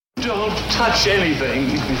Don't touch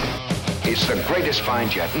anything. It's the greatest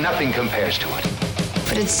find yet. Nothing compares to it.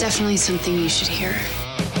 But it's definitely something you should hear.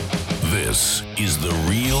 This is The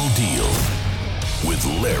Real Deal with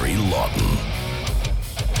Larry Lawton.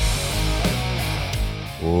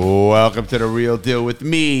 Welcome to The Real Deal with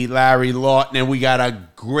me, Larry Lawton, and we got a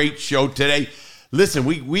great show today. Listen,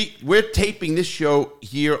 we're taping this show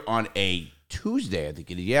here on a Tuesday, I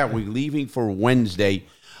think it is. Yeah, we're leaving for Wednesday.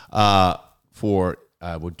 We're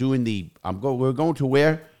going to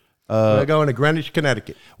where? We're going to Greenwich,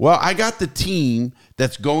 Connecticut. Well, I got the team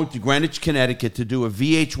that's going to Greenwich, Connecticut to do a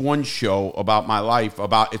VH1 show about my life.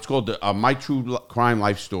 It's called My True Crime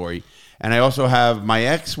Life Story. And I also have my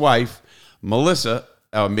ex-wife, Melissa,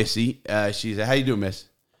 Missy. She's how you doing, Miss?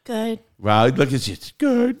 Good. Well, look at you. It's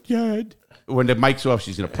good. When the mic's off,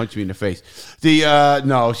 she's going to punch me in the face.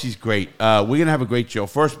 No, she's great. We're going to have a great show.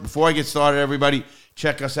 First, before I get started, everybody,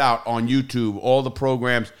 check us out on YouTube, all the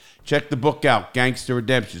programs. Check the book out, Gangster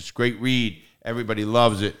Redemption. It's a great read. Everybody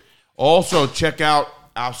loves it. Also, check out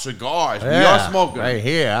our cigars. Yeah, we are smoking. Right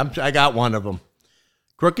here. I got one of them.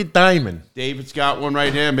 Crooked Diamond. David's got one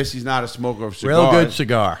right here. Missy's not a smoker of cigars. Real good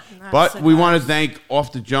cigar. But we want to thank,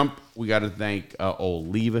 off the jump, we got to thank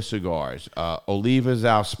Oliva Cigars. Oliva is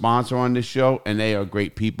our sponsor on this show, and they are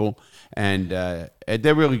great people. And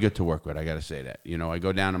they're really good to work with, I got to say that. You know, I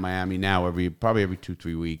go down to Miami now probably every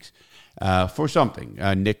 2-3 weeks. For something.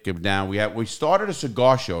 Nick down. We started a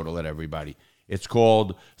cigar show to let everybody. It's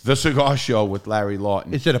called The Cigar Show with Larry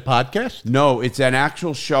Lawton. Is it a podcast? No, it's an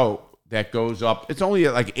actual show that goes up. It's only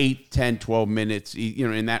like 8, 10, 12 minutes,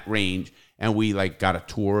 in that range. And we got a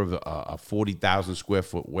tour of a 40,000 square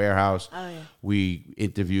foot warehouse. Oh, yeah. We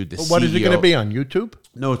interviewed the CEO. What is it going to be on YouTube?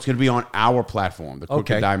 No, it's going to be on our platform, the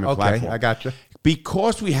Crooked Diamond platform. Okay, I got you.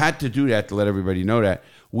 Because we had to do that, to let everybody know that,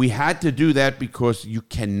 we had to do that because you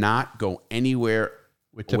cannot go anywhere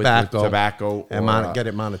with tobacco and get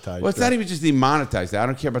it monetized. Well, it's not even just the monetized. I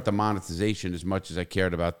don't care about the monetization as much as I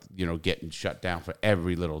cared about getting shut down for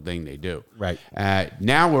every little thing they do. Right.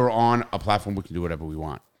 Now we're on a platform we can do whatever we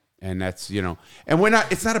want. And that's, and we're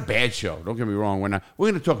not, it's not a bad show. Don't get me wrong. We're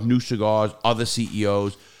going to talk new cigars, other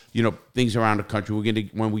CEOs, things around the country. We're going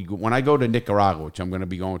to, when I go to Nicaragua, which I'm going to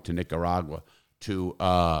be going to Nicaragua to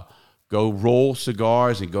go roll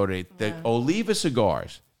cigars and go to the Oliva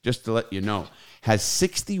Cigars, just to let you know, has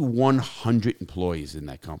 6,100 employees in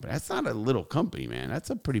that company. That's not a little company, man. That's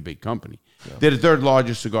a pretty big company. Yeah. They're the third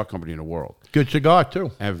largest cigar company in the world. Good cigar,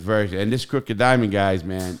 too. And this Crooked Diamond, guys,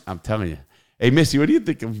 man, I'm telling you. Hey, Missy, what do you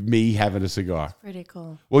think of me having a cigar? Pretty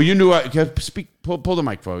cool. Well, you knew pull the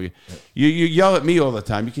mic for you. You yell at me all the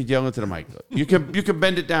time. You can yell into the mic. You can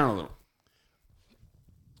bend it down a little.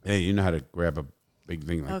 Hey, you know how to grab a big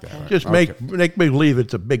thing like that, right? Just make me believe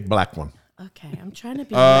it's a big black one. Okay, I'm trying to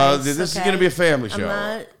be nice. This is going to be a family show.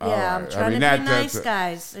 I'm trying to be nice,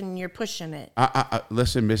 guys, and you're pushing it.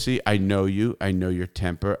 Listen, Missy, I know you. I know your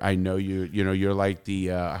temper. I know you. You're like the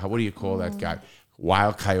what do you call that guy?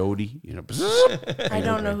 Wild Coyote. I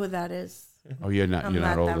don't know who that is. Oh, you're not. I'm you're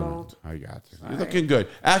not old that enough. old. I got you. You're looking good.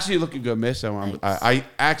 Actually, you're looking good, Miss. I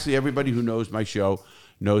actually, everybody who knows my show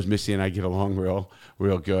knows Missy and I get along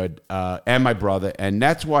real good. And my brother, and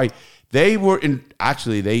that's why they were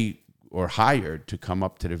they were hired to come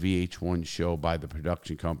up to the VH1 show by the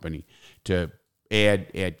production company to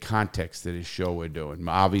add context to this show we're doing.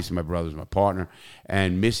 Obviously, my brother's my partner,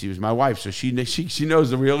 and Missy was my wife, so she knows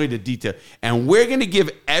the detail. And we're going to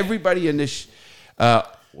give everybody in this,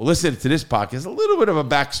 listen to this podcast, a little bit of a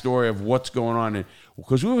backstory of what's going on.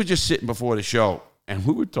 Because we were just sitting before the show, and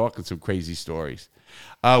we were talking some crazy stories.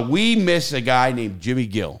 We miss a guy named Jimmy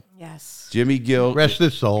Gill. Yes. Jimmy Gill. Rest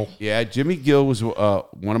his soul. Yeah, Jimmy Gill was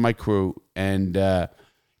one of my crew, and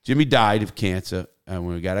Jimmy died of cancer.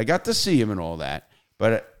 And I got to see him and all that,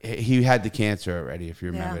 but he had the cancer already. If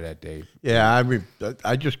you remember that, Dave. Yeah,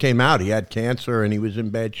 I just came out. He had cancer and he was in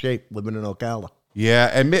bad shape, living in Ocala. Yeah,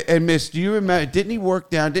 and Miss, do you remember? Didn't he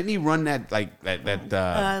run that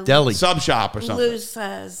that deli sub shop or something?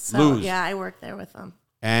 Lou's. Yeah, I worked there with him.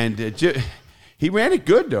 And he ran it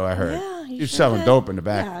good, though. I heard. Yeah, he was selling dope in the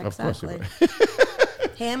back. Yeah, exactly. Of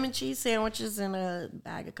course. Ham and cheese sandwiches and a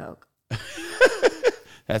bag of Coke.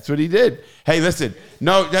 That's what he did. Hey, listen.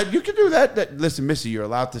 No, you can do that. Listen, Missy, you're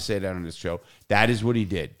allowed to say that on this show. That is what he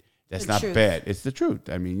did. That's not bad. It's the truth.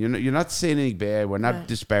 I mean, you're not saying anything bad. We're not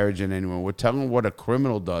disparaging anyone. We're telling what a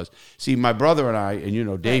criminal does. See, my brother and I,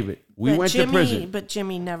 and David, we went to prison. But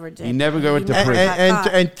Jimmy never did. He never went to prison.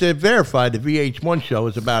 And to verify, the VH1 show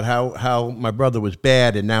is about how my brother was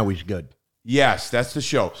bad and now he's good. Yes, that's the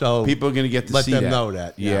show. So people are going to get to see that. Let them know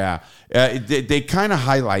that. Yeah. They kind of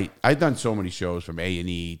highlight. I've done so many shows from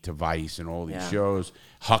A&E to Vice and all these shows.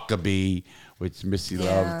 Huckabee, which Missy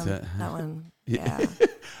loved. That one. Yeah.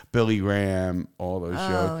 Billy Graham, all those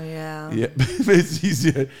shows. Oh, yeah.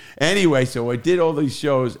 Yeah. Anyway, so I did all these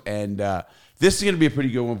shows, and this is going to be a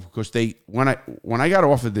pretty good one because when I got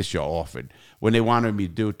offered this show, when they wanted me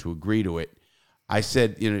to agree to it, I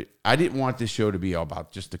said, I didn't want this show to be all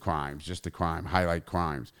about just the crime, highlight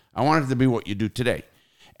crimes. I wanted it to be what you do today.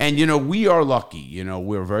 And, we are lucky.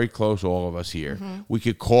 We're very close, all of us here. Mm-hmm. We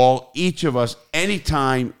could call each of us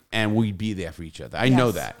anytime, and we'd be there for each other. I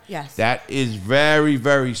know that. Yes. That is very,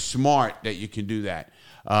 very smart that you can do that.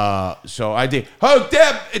 So I did. Oh,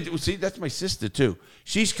 Deb! See, that's my sister, too.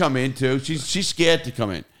 She's come in, too. She's scared to come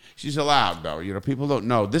in. She's allowed, though. People don't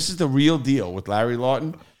know. This is the real deal with Larry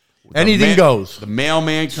Lawton. Anything goes. The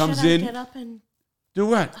mailman comes in. Should I get up and do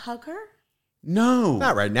what? hug her? No.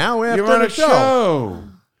 Not right now. After You're on the a show.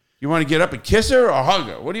 You want to get up and kiss her or hug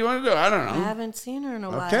her? What do you want to do? I don't know. I haven't seen her in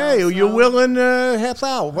a while. Okay, so. you're willing half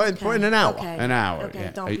hour, in an hour. Okay. An hour. Okay,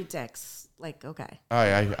 yeah. don't be dicks. Okay.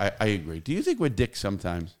 I agree. Do you think we're dicks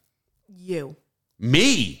sometimes? You.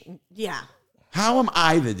 Me? Yeah. How am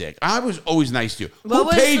I the dick? I was always nice to you.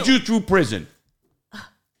 What Who paid you through prison?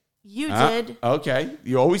 You did. Okay.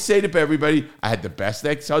 You always say to everybody, I had the best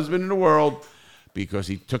ex-husband in the world because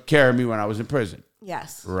he took care of me when I was in prison.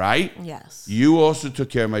 Yes. Right? Yes. You also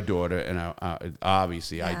took care of my daughter, and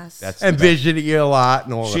obviously, Yes. that's And visited you a lot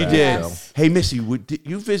and all she that. did. Yes. Hey, Missy,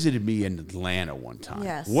 you visited me in Atlanta one time.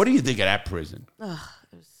 Yes. What do you think of that prison? Ugh,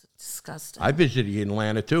 it was disgusting. I visited you in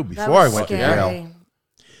Atlanta, too, That before I was went to scary. jail.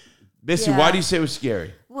 Missy, Yeah. why do you say it was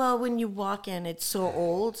scary? Well, when you walk in, it's so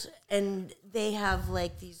old, and they have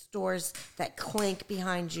these doors that clank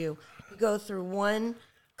behind you. You go through one,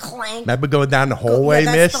 clank. Remember going down the hallway,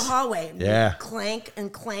 that's miss? the hallway. Yeah. Clank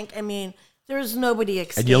and clank. I mean, there's nobody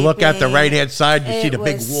escaping. And you look at the right-hand side, you see It the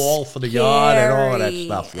big was wall for the yard and all of that scary.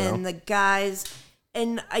 stuff. And the guys,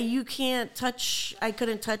 and you can't touch. I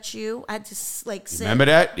couldn't touch you. I had to sit. Remember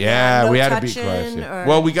that? Yeah, no we had to be touching classy. or-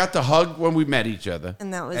 Well, we got the hug when we met each other.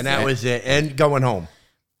 and that was And that it. was it. And going home.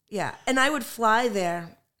 Yeah, and I would fly there,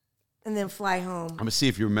 and then fly home. I'm gonna see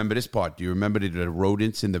if you remember this part. Do you remember the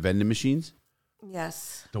rodents in the vending machines?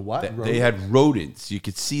 Yes. The what? They had rodents. You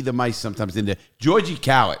could see the mice sometimes in there. Georgie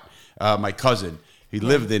Cowett, my cousin, he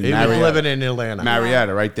lived in He was Marietta. living in Atlanta.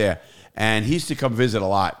 Marietta, right there. And he used to come visit a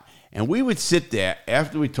lot. And we would sit there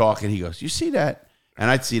after we talk, and he goes, "You see that?" And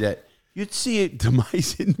I'd see that. You'd see it, the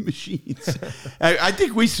mice in the machines. I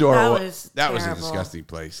think we saw That was a terrible. disgusting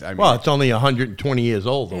place. I mean, Well, it's only 120 years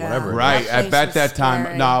old or Yeah. whatever. right. That At place that was time,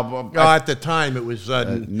 scary. no, No, at the time, it was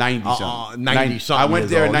 90 something. 90 something. I went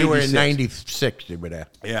there in You were 96. in 96. You were there.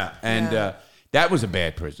 Yeah, and that was a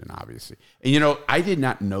bad prison, obviously. And I did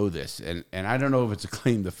not know this, and I don't know if it's a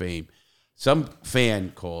claim to fame. Some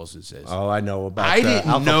fan calls and says, Oh, I know about. "I didn't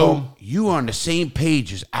Al know Capone. you were on the same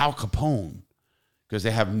page as Al Capone," because they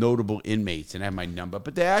have notable inmates and have my number.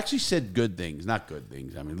 But they actually said good things, not good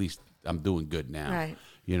things. I mean, at least I'm doing good now. Right.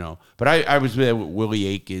 But I was there with Willie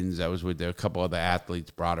Aikens. I was with a couple other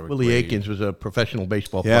athletes. Broderick Willie Brady. Aikens was a professional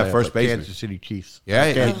baseball Yeah, player. first for baseman. Kansas City Chiefs.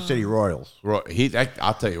 Yeah, Kansas City Royals.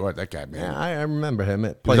 I'll tell you what, that guy, man. Yeah, I remember him. He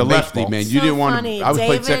was Playing a lefty, baseball. man. You So didn't want funny. to. I was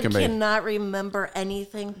playing David second base. cannot remember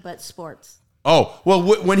anything but sports. Oh, well,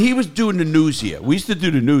 when he was doing the news here, we used to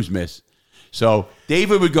do the news, miss. So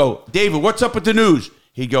David would go, "David, what's up with the news?"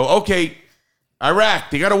 He'd go, "Okay, Iraq,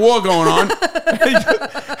 they got a war going on."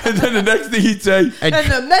 And then the next thing he'd say, And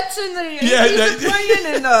the Mets and the Yankees are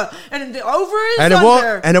playing, and the over is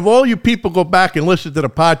under. And if all you people go back and listen to the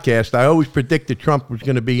podcast, I always predicted Trump was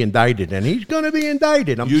going to be indicted, and he's going to be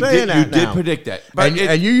indicted. I'm saying that you now. did predict that. But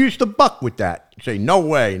And you used to buck with that. Say, no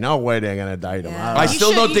way they're going to indict him. Yeah. I You still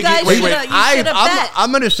should- don't you think guys wait, should wait. have- you should have bet. I'm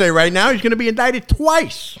going to say right now he's going to be indicted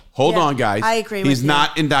twice. Hold Yeah, on, guys. I agree He's with you.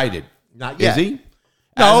 not indicted. Not yet. Is he?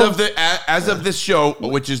 No. As of this show,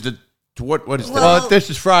 which is the what is that? Well,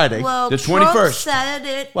 this is Friday. Well, The Trump 21st. said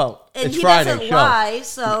it. Well, and it's he Friday doesn't show. lie.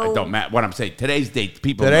 So It don't matter what I'm saying. Today's date,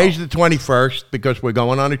 people Today's know. the 21st because we're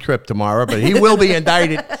going on a trip tomorrow, but he will be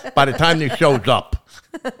indicted by the time this show's up.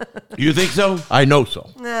 You think so? I know so.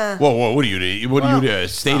 Well, what are you? What are you, the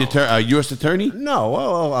state attorney, U.S. attorney? No,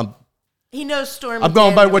 well, he knows Stormy. I'm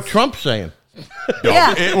going by what Daniels. Trump's saying.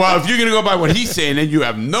 Yeah. Well, if you're going to go by what he's saying, then you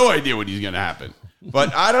have no idea what he's going to happen.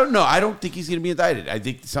 But I don't know. I don't think he's going to be indicted. I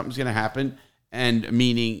think something's going to happen, and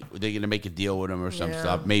meaning they're going to make a deal with him or some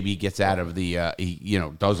stuff. Maybe he gets out of the,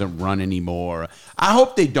 doesn't run anymore. I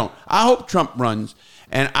hope they don't. I hope Trump runs,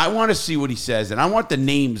 and I want to see what he says, and I want the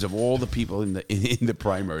names of all the people in the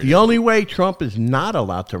primary. The only way Trump is not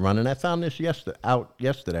allowed to run, and I found this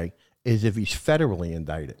yesterday, is if he's federally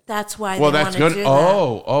indicted. That's why Well, they that's want good. to do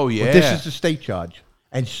that. Oh, yeah. But this is the state charge,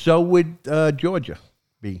 and so would Georgia.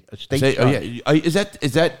 be a state Say, charge.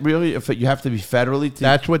 Is that really? If you have to be federally?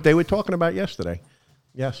 That's what they were talking about yesterday.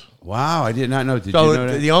 Yes. Wow, I did not know. Did So you know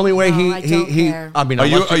that? the only way No, I don't care. I mean, Are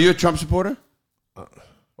you a Trump supporter?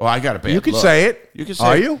 Well, I got a bad You can look. say it. You can say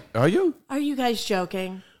Are it. you? Are you? Are you guys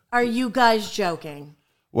joking? Are you guys joking?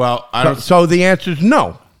 Well, I don't. So the answer is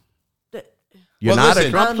no. You're Well, not listen, a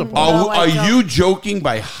Trump supporter. No, I Are don't. you joking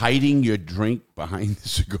by hiding your drink behind the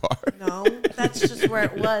cigar? No, that's just where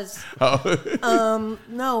it was.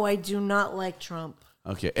 No, I do not like Trump.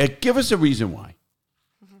 Okay, give us a reason why.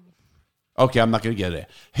 Okay, I'm not going to get there.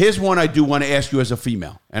 Here's one I do want to ask you as a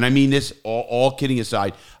female, and I mean this all kidding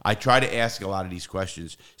aside. I try to ask a lot of these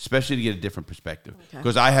questions, especially to get a different perspective,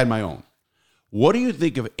 because I had my own. What do you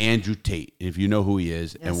think of Andrew Tate, if you know who he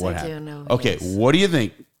is, Yes, and what I do happened? know who he Okay, is. what do you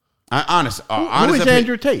think? Honest Who is opinion.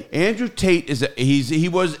 Andrew Tate? Andrew Tate he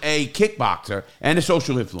was a kickboxer and a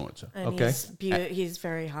social influencer. And Okay. he's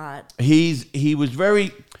very hot. He was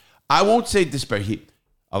very, I won't say disparate.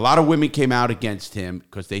 A lot of women came out against him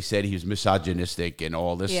because they said he was misogynistic and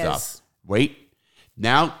all this Yes. stuff. Wait,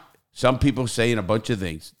 now some people saying a bunch of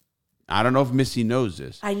things. I don't know if Missy knows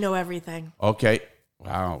this. I know everything. Okay,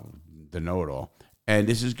 wow, the know-it-all, and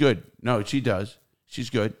this is good. No, she does. She's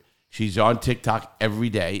good. She's on TikTok every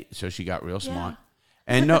day, so she got real smart.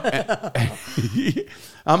 And no,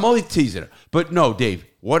 I'm only teasing her. But no, Dave,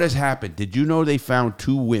 what has happened? Did you know they found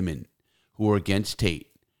 2 women who were against Tate,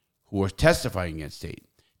 who were testifying against Tate,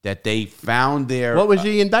 that they found their... What was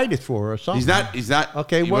he indicted for or something? He's not...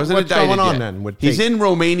 Okay, he what's wasn't indicted going on yet. then with He's Tate? in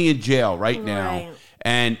Romanian jail right now, Right.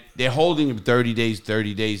 and they're holding him 30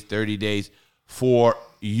 days for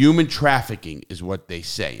human trafficking is what they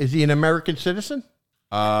say. Is he an American citizen?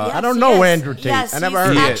 Yes, I don't know yes. Andrew Tate. Yes, I never he's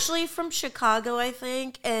heard of him. actually from Chicago, I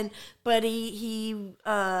think, but he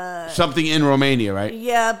Something in Romania, right?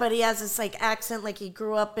 yeah, but he has this like accent, like he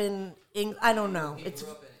grew up in I don't know, it's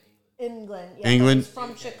England. Yeah, but England? he's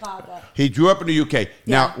from Chicago, He grew up in the UK.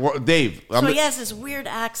 Now, Yeah. Dave, so he has this weird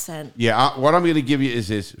accent. what I'm going to give you is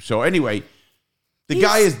this. So anyway, the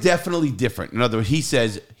guy is definitely different. In other words, he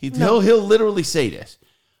says he'll literally say this.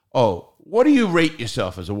 Oh, what do you rate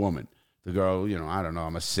yourself as a woman? The girl, I don't know,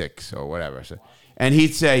 I'm a 6 or whatever. So, and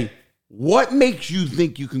he'd say, what makes you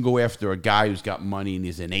think you can go after a guy who's got money and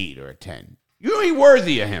is an 8 or a 10? You ain't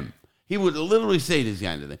worthy of him. He would literally say this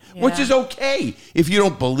kind of thing, which Yeah. is okay. If you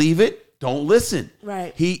don't believe it, don't listen.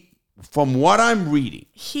 Right. From what I'm reading,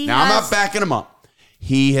 I'm not has- backing him up.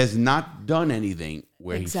 He has not done anything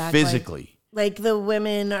where Exactly. he physically. Like the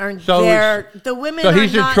women aren't So there. The women. So are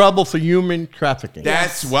he's in not, trouble for human trafficking.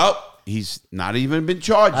 He's not even been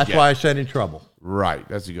charged That's yet. why I said in trouble. Right.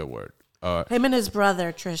 That's a good word. Him and his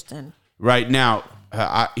brother Tristan. Right now,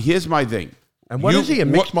 here's my thing. And what is he? A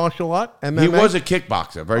mixed martial art? MMA? He was a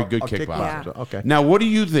kickboxer, very good a kickboxer. kickboxer, okay. Now, what do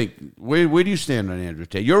you think? Where do you stand on Andrew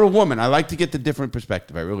Tate? You're a woman. I like to get the different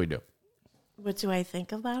perspective. I really do. What do I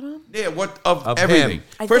think about him? Yeah. What of Of everything? him.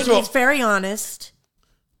 I First think of all, he's very honest.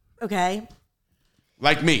 Okay.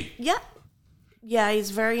 like me. Yeah. Yeah, he's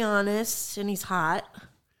very honest and he's hot.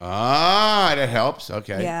 Ah, that helps.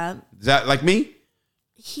 Okay. Yeah. Is that like me?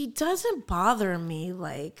 He doesn't bother me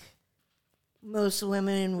like most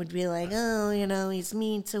women would be like, oh, he's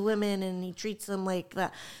mean to women and he treats them like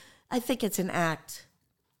that. I think it's an act,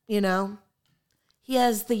 He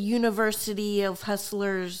has the University of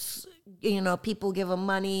Hustlers, people give him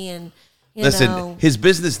money and, Listen, his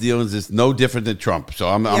business dealings is no different than Trump, so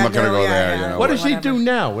I'm not going to go there. yeah. What does he Whatever. do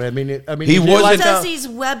now? I mean, He is wasn't- like, does these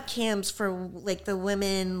webcams for like the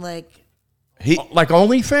women, like He like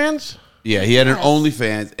OnlyFans? Yeah, he had an Yes.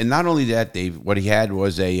 OnlyFans, and not only that, Dave. What he had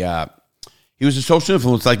was he was a social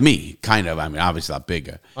influence like me, kind of. I mean, obviously not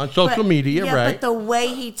bigger. On social media, yeah, right? but the way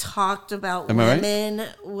he talked about Am I right? women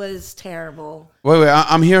was terrible. Wait,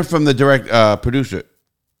 I'm hearing from the direct producer.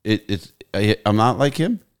 I'm not like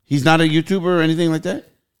him. He's not a YouTuber or anything like that.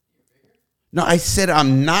 No, I said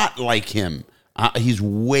I'm not like him. He's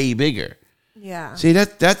way bigger. Yeah. See,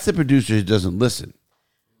 that's the producer who doesn't listen.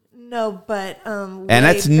 No, but And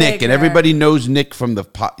that's Nick, and everybody knows Nick from the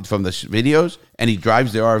videos, and he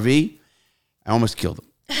drives the RV. I almost killed him.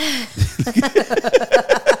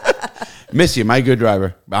 Missy, am I a good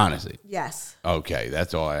driver? Honestly. Yes. Okay,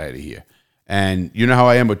 that's all I had to hear. And you know how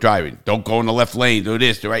I am with driving. Don't go in the left lane, do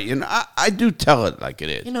this, do right. I do tell it like it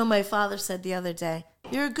is. My father said the other day,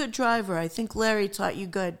 "You're a good driver. I think Larry taught you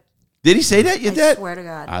good." Did he say that, your I dad? swear to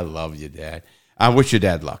God. I love your dad. I wish your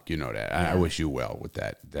dad luck. You know that. I wish you well with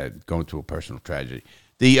that going through a personal tragedy.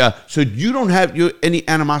 So you don't have any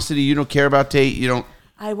animosity? You don't care about Tate? You don't?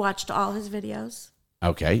 I watched all his videos.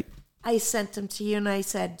 Okay. I sent him to you, and I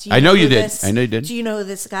said, "Do you I know you who did. this- I know you did. Do you know who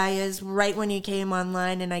this guy is?" Right when he came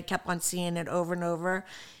online, and I kept on seeing it over and over.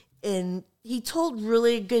 And he told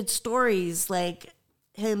really good stories, like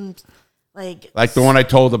him, like the one I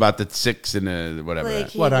told about the 6 and the whatever.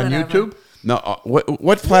 Like What, on whatever. YouTube? No,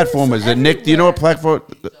 what platform is it, Nick? Do you know what platform?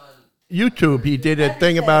 YouTube. He did a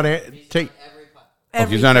thing about it. Oh,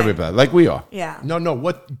 he's on every platform, like we are. Yeah. No.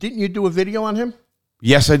 What didn't you do a video on him?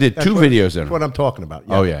 Yes, I did. Two videos in That's them. what I'm talking about.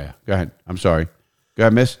 Oh yeah. Go ahead. I'm sorry. Go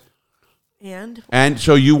ahead, Miss. And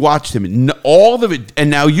So you watched him, all of it, and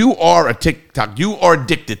now you are a TikTok. You are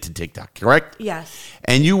addicted to TikTok, correct? yes,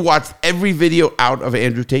 And you watched every video out of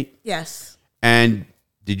Andrew Tate. yes. And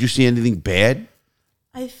did you see anything bad?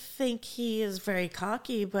 I think he is very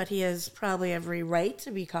cocky, but he has probably every right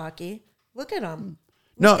to be cocky. Look at him.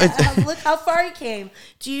 No, Look how far he came.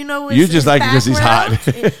 Do you know? You just like it 'cause he's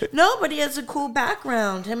hot. No, but he has a cool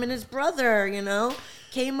background. Him and his brother,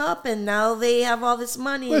 came up, and now they have all this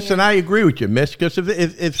money. Listen, I agree with you, Miss. Because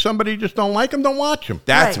if somebody just don't like him, don't watch him.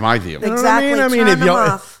 That's Right. my deal. You know what Exactly. I mean, Turn if him you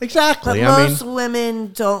off. exactly, But I mean, most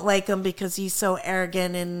women don't like him because he's so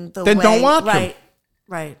arrogant in the Then way. don't watch him. right,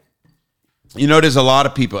 Right. There's a lot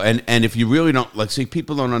of people, and if you really don't, see,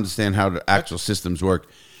 people don't understand how the actual systems work.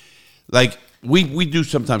 Like, we do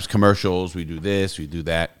sometimes commercials, we do this, we do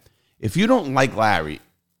that. If you don't like Larry,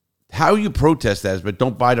 how you protest that is, but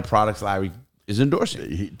don't buy the products Larry is endorsing.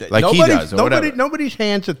 He does, or whatever. Nobody's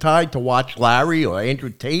hands are tied to watch Larry or Andrew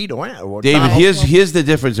Tate or David, Donald Trump. here's the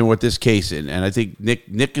difference in what this case is, and I think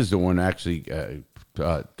Nick is the one who actually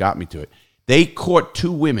got me to it. They caught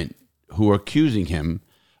 2 women who were accusing him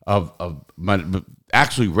of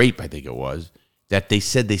actually rape, I think it was, that they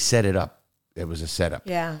said they set it up. It was a setup.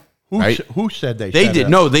 Yeah. Right? Who said they They set did. it up?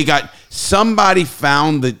 No, they got, somebody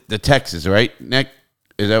found the texts, right, Nick?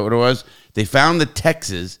 Is that what it was? They found the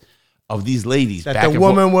texts of these ladies. That back the and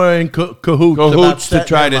woman forth. were in cahoots about Cahoots to setting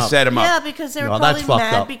try him to up. set him Yeah, up. because they were No, that's probably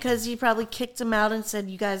fucked mad up. because he probably kicked them out and said,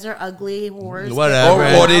 "You guys are ugly whores." Whatever.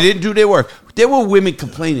 Or they didn't do their work. There were women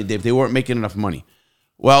complaining, Dave, they weren't making enough money.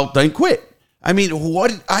 Well, then quit. I mean,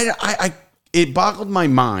 what? It boggled my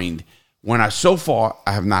mind when so far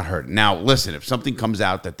I have not heard. Now, listen, if something comes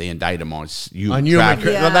out that they indict him on On human,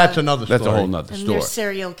 trafficking, Yeah. well, that's another story. that's a whole nother And story. they're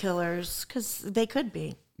serial killers because they could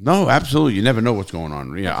be. No, absolutely. You never know what's going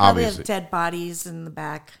on. Yeah, Probably obviously. have dead bodies in the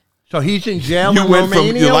back. So he's in jail You in went from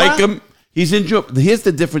Romania. you like now? him. He's in jail. Here's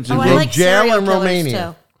the difference in Oh, I Ro- like jail serial in killers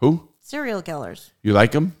Romania. too. who Serial killers. you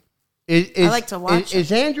like him. Is, like to watch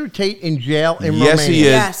Is Andrew Tate in jail in Yes, Romania? he is.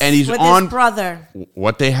 Yes, and he's with on- his brother.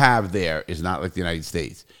 What they have there is not like the United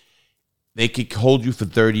States. They could hold you for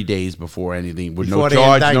 30 days before anything, with Before no they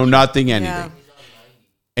charge, indict no you. nothing, anything. Yeah.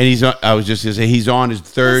 And he's on, I was just going to say, he's on his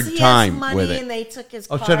third Plus he time has money with and it. they took his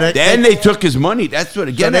Oh, so car. that- Then they took his money. That's what, So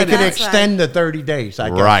again, they that can is- That's extend the 30 days, I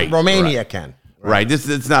guess. Right, Romania right. can. Right.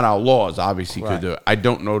 It's not our laws, obviously. Right. Could do it. I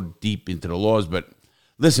don't know deep into the laws, but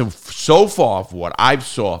listen, so far from what I've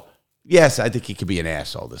saw, yes, I think he could be an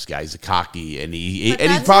asshole. This guy's a cocky, and he's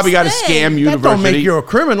that's probably his got a thing. scam That university. don't make you a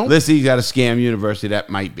criminal. Listen, he's got a scam university. That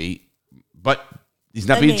might be, but he's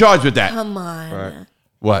not I being mean, charged with that. Come on.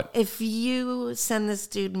 What? If you send this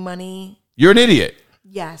dude money, You're an idiot.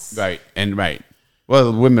 yes. Right.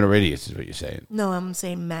 Well, women are idiots, is what you're saying. No, I'm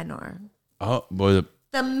saying men are. Oh, boy.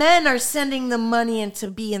 The men are sending the money in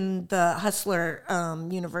to be in the hustler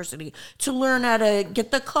university to learn how to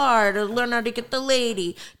get the car, to learn how to get the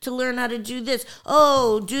lady, to learn how to do this.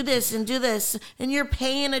 Oh, do this and do this, and you're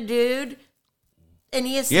paying a dude, and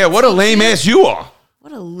he has. to Yeah, what a teach lame you? ass you are.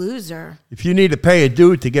 What a loser! If you need to pay a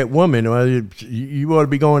dude to get women, well, you ought to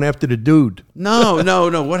be going after the dude. No.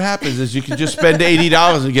 What happens is you can just spend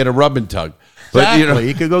 $80 and get a rub and tug. But Exactly.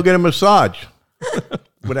 You could go get a massage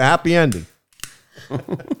with a happy ending.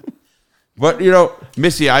 But,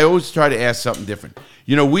 Missy, I always try to ask something different.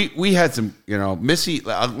 We had some, Missy,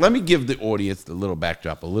 let me give the audience the little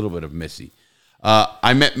backdrop, a little bit of Missy.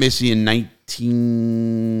 I met Missy in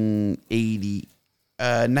 1980,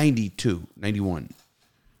 92, 91.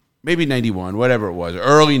 Maybe 91, whatever it was,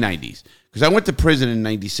 early 90s. Because I went to prison in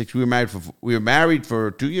 96. We were married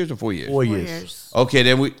for 2 years or 4 years? 4 4 years. years. Okay,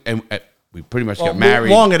 then we pretty much Well, got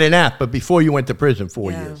married. longer than that, but before you went to prison,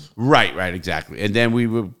 4 Yeah. years. Right, exactly. And then we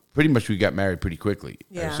got married pretty quickly.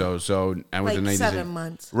 Yeah. So I went to Like 96. 7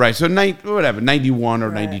 months. Right, so 91 or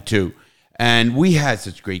Right. 92. And we had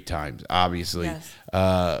such great times, obviously. Yes.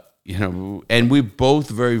 And we're both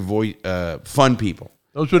very fun people.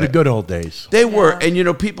 Those were the good old days. They were.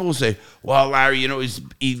 And, people will say, well, Larry, it's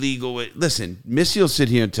illegal. Listen, Missy will sit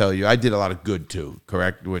here and tell you, I did a lot of good, too,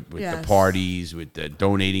 correct? With the Yes. parties, with the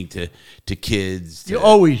donating to kids. You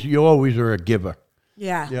always are a giver.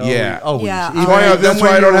 Yeah. Yeah. Always. Yeah. Even That's when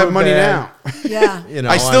why I don't you have were money bad. now. Yeah. You know,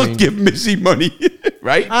 I still mean, give Missy money,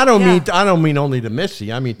 right? I don't Yeah. mean only to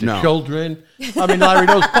Missy. I mean to No. children. I mean, Larry,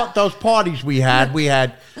 those parties we had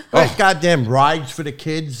goddamn rides for the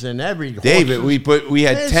kids and every David, horses. we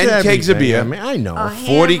had It's 10 kegs of everything. beer. I mean, I know.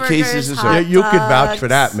 40 hamburgers, cases of hot soda. You could vouch for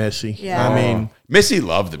dogs. that, Missy. Yeah. I mean, Missy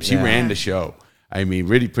loved them. She Yeah. ran the show. I mean,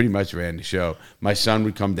 really pretty much ran the show. My son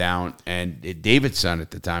would come down, and David's son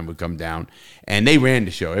at the time would come down, and they ran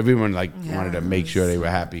the show. Everyone wanted to make sure they were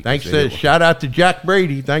happy. thanks to shout out to Jack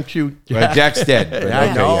Brady. Thanks you. Well, Jack's dead. But I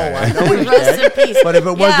okay, know. yeah. I know he's Rest dead. in peace. But if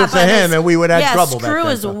it wasn't for but him, and we would have trouble back Screw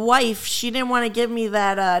then, his so. wife. She didn't want to give me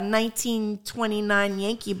that 1929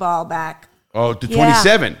 Yankee ball back. Oh, to Yeah.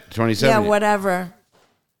 27. 27. Yeah, whatever.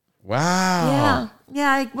 Wow. Yeah.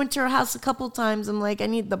 I went to her house a couple times. I'm like, I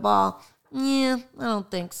need the ball. Yeah, I don't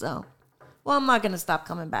think so. Well, I'm not going to stop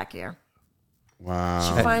coming back here.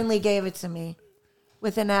 Wow. She finally gave it to me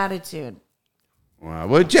with an attitude. Wow.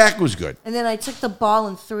 Well, Jack was good. And then I took the ball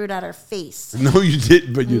and threw it at her face. No, you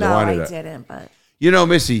didn't, but you No, wanted I it. didn't, but You know,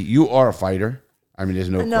 Missy, you are a fighter. I mean, there's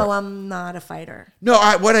no no, que- I'm not a fighter. No,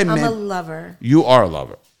 what I I'm a meant, lover you are a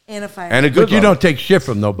lover. and a fighter. And a good But you lover. don't take shit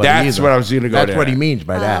from nobody That's either. what I was going to go That's there. what he means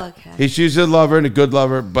by that. okay. She's a lover and a good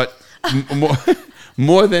lover, but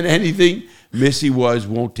more than anything, Missy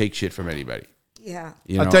won't take shit from anybody. Yeah.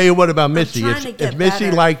 You know? I'll tell you what about Missy. trying to If get Missy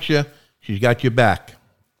better. likes you, she's got your back.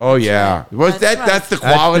 Oh yeah, right. was That's that? right. That's the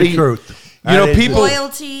That's quality. the truth. You know, That is people.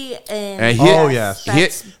 Loyalty and And here- Oh, yes.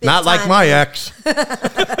 that's big Not like time. my ex.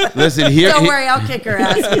 Listen here. Don't worry, I'll kick her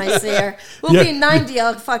ass when I see her. We'll be 90.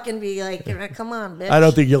 I'll fucking be like, come on, bitch. I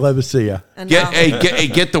don't think you'll ever see her. And Get, I'll-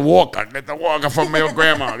 get the walker. Get the walker from my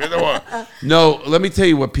grandma. Get the walker. No, let me tell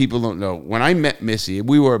you what people don't know. When I met Missy,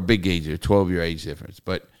 we were a big age, a 12-year age difference.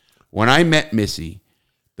 But when I met Missy,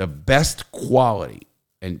 the best quality,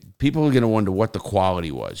 and people are going to wonder what the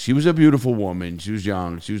quality was. She was a beautiful woman. She was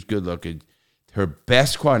young. She was good looking. Her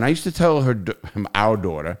best quality. And I used to tell her, our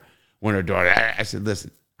daughter, when her daughter, I said,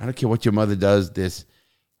 listen, I don't care what your mother does.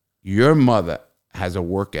 Your mother has a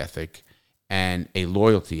work ethic and a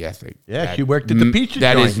loyalty ethic. Yeah, she worked at the pizza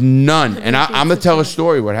That joint. is none. And I'm going to tell a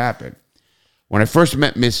story what happened. When I first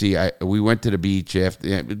met Missy, we went to the beach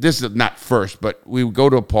after. This is not first, but we would go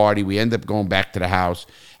to a party. We end up going back to the house.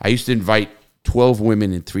 I used to invite 12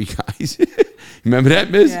 women and 3 guys. Remember that,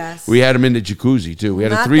 Miss? Yes. We had them in the jacuzzi too. We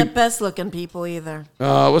had not a 3. the best looking people either.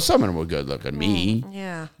 Well, some of them were good looking. Me.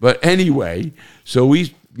 Yeah. But anyway, so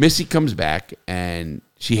Missy comes back, and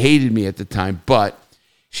she hated me at the time, but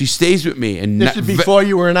she stays with me. And This is before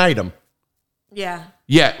you were an item. Yeah.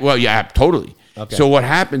 Yeah, well, yeah, totally. Okay. So what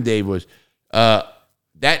happened, Dave, was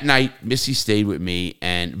that night Missy stayed with me,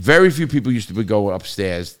 and very few people used to go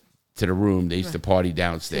upstairs to the room. They used to party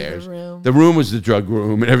downstairs. the room. Was the drug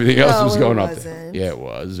room, and everything else No, was it going up there. wasn't. Yeah, it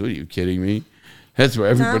was. What are you kidding me? That's where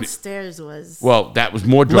everybody. Downstairs was. Well, that was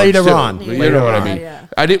more drugs Later too. on. You Later know what on. I mean? Yeah.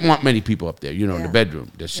 I didn't want many people up there. You know, in the Yeah.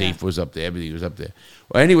 bedroom. The safe was up there. Everything was up there.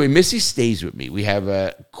 Well, anyway, Missy stays with me. We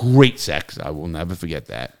have great sex. I will never forget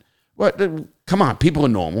that. What? Come on, people are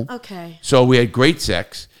normal. Okay. So we had great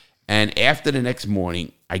sex. And after the next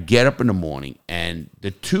morning, I get up in the morning, and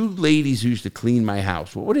the 2 ladies who used to clean my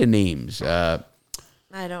house, what were their names? I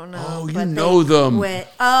don't know. Oh, you but know they them. went-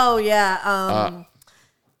 oh, yeah.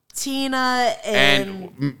 Tina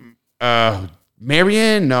and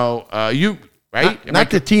Marianne? No. You, right? Am I Not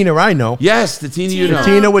the Tina I know. Yes, the Tina you Tina. know.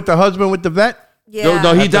 Tina with the husband with the vet? yeah.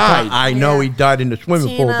 No, he At the time, died. I know Yeah. he died in the swimming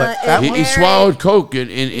pool, Tina but and that He, was, he Mary. swallowed coke in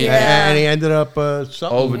Yeah. and he ended up something.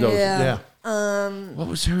 overdose. Yeah. Yeah. What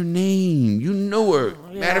was her name? You know her.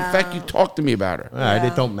 Matter of fact, you talked to me about her. All right,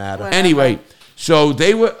 it don't matter. Whatever. Anyway, so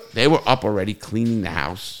they were up already cleaning the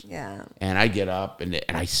house. Yeah. And I get up and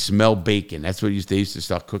I smell bacon. That's what they used to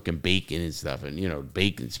start cooking bacon and stuff, and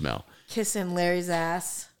bacon smell. Kissing Larry's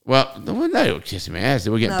ass. Well, they were kissing my ass. They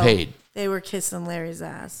were getting No, paid. They were kissing Larry's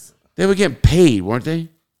ass. They were getting paid, weren't they?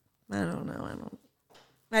 I don't know.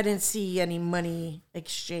 I didn't see any money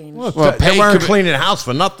exchange. Well, Well, they pay weren't could- cleaning the house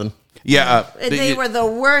for nothing. Yeah. They were the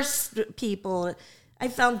worst people. I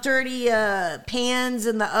found dirty pans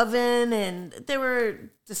in the oven, and they were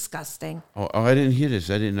disgusting. Oh, I didn't hear this.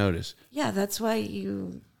 I didn't notice. Yeah, that's why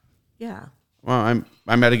you. Yeah. Well,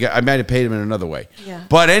 I might have paid him in another way. Yeah.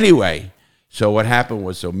 But anyway, so what happened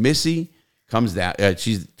was, Missy comes down.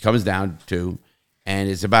 She comes down too, and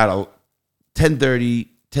it's about 10:30,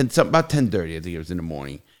 about 10:30. I think it was in the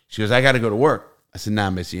morning. She goes, "I got to go to work." I said, "Nah,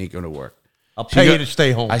 Missy, you ain't going to work. I'll pay you to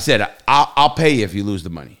stay home. I said, I'll pay you if you lose the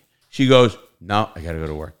money." She goes, "No, I got to go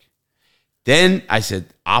to work." Then I said,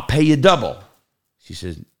 "I'll pay you double." She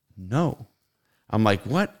says, "No." I'm like,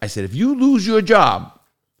 "What?" I said, "If you lose your job,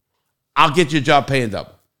 I'll get you a job paying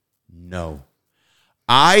double. No.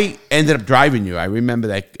 I ended up driving you. I remember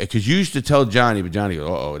that because you used to tell Johnny, but Johnny goes,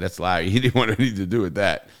 "Oh, that's Larry." He didn't want anything to do with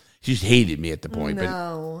that. She just hated me at the point.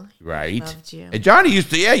 No. But, right. Loved you. And Johnny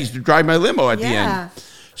used to drive my limo at the end.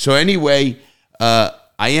 So anyway, I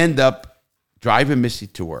end up driving Missy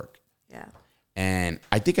to work. Yeah. And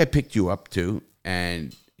I think I picked you up too.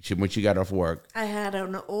 And when she got off work. I had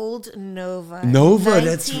an old Nova.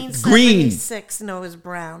 That's green. 1976. No, it was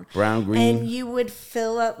brown. Brown, green. And you would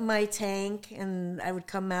fill up my tank, and I would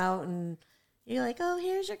come out, and you're like, "Oh,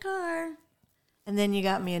 here's your car." And then you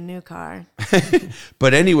got me a new car.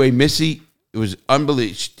 But anyway, Missy, it was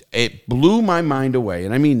unbelievable. It blew my mind away.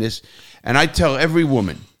 And I mean this. And I tell every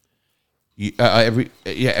woman,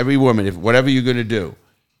 every woman, if whatever you're going to do,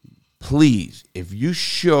 please, if you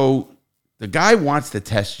show... The guy wants to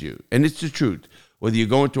test you, and it's the truth. Whether you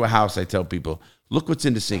go into a house, I tell people, look what's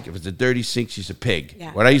in the sink. If it's a dirty sink, she's a pig.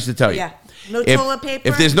 Yeah. What I used to tell you. Yeah. No toilet paper?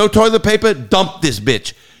 If there's no toilet paper, dump this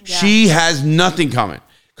bitch. Yeah. She has nothing coming.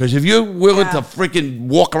 Because if you're willing to freaking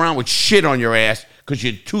walk around with shit on your ass because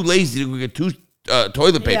you're too lazy to get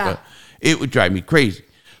toilet paper, it would drive me crazy.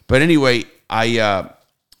 But anyway,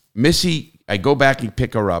 Missy, I go back and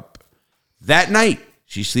pick her up. That night,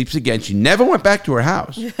 she sleeps again. She never went back to her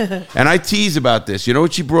house. And I tease about this. You know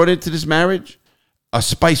what she brought into this marriage? A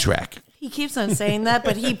spice rack. He keeps on saying that,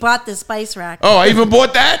 but he bought the spice rack. Oh, I even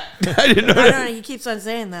bought that? I didn't know I that. don't know. He keeps on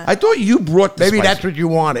saying that. I thought you brought the Maybe spice that's what you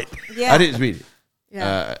wanted. Yeah. I didn't read it.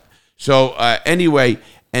 Yeah. Anyway,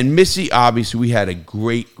 and Missy, obviously, we had a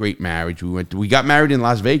great marriage. We got married in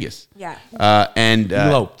Las Vegas. Yeah.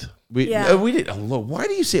 Eloped. We didn't elope. Why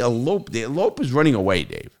do you say elope? The elope is running away,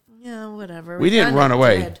 Dave. Yeah, whatever. We didn't run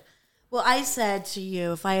away. Did. Well, I said to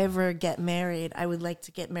you, if I ever get married, I would like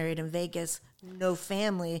to get married in Vegas. No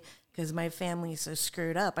family, because my family's so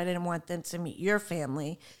screwed up. I didn't want them to meet your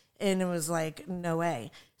family. And it was like, no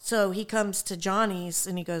way. So he comes to Johnny's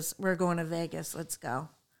and he goes, "We're going to Vegas. Let's go."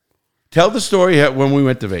 Tell the story when we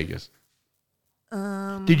went to Vegas.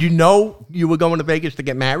 Did you know you were going to Vegas to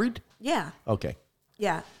get married? Yeah. Okay.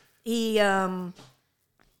 Yeah. He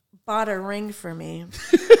bought a ring for me.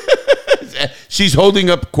 She's holding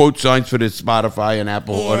up quote signs for the Spotify and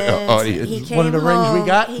Apple audience. He came One of the rings we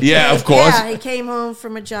got? Yeah, of course. Yeah, he came home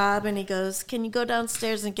from a job and he goes, "Can you go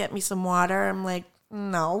downstairs and get me some water?" I'm like,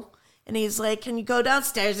 "No." And he's like, "Can you go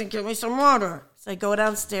downstairs and get me some water?" So I go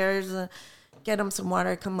downstairs and get him some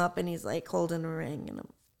water, come up, and he's like holding a ring. And I'm,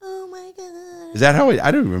 oh my God. Is that how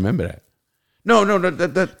I don't remember that. No.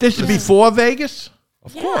 This is before Vegas?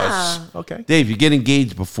 Of course. Okay. Dave, you get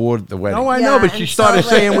engaged before the wedding. Oh, I know, but she started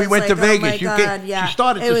saying we it's went to like, oh Vegas. my God, yeah. She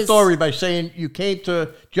started the story by saying you came to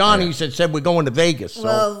Johnny's and said we're going to Vegas. So.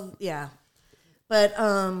 Well, yeah. But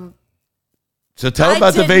so tell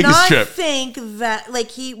about the Vegas trip. I did not think that, like,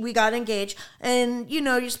 we got engaged, and, you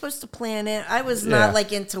know, you're supposed to plan it. I was not,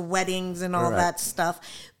 like, into weddings and all that stuff.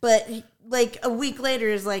 But, like, a week later,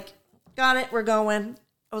 he's like, "Got it, we're going."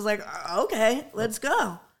 I was like, "Okay, let's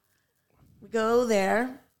go." We go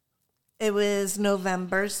there. It was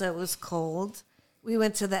November, so it was cold. We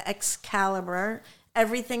went to the Excalibur.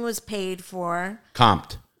 Everything was paid for.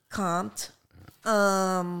 Comped.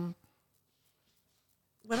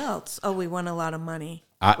 What else? Oh, we won a lot of money.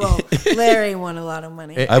 Well, Larry won a lot of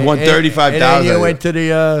money. I won $35,000. And then you went to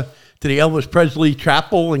the Elvis Presley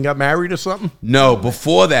chapel and got married or something? No,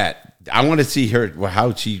 before that, I want to see her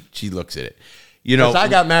how she looks at it. You know, I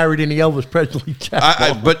got married in the Elvis Presley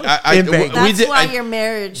chapel. That's why your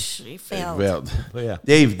marriage failed. Yeah.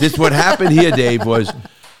 Dave, this what happened here, Dave, was,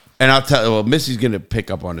 and I'll tell. Well, Missy's going to pick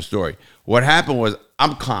up on the story. What happened was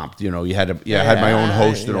I'm comped. You know, I had my own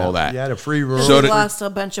host and all that. You had a free room. So we lost a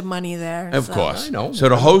bunch of money there. Of course, I know. So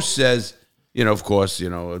the host says, of course,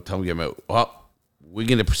 tell me, well, we're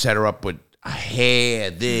going to set her up with hair,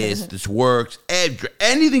 this works,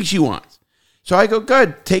 anything she wants. So I go,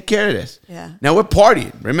 good, take care of this. Yeah. Now we're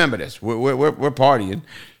partying. Remember this. We're partying.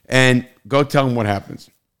 And go tell them what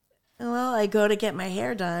happens. Well, I go to get my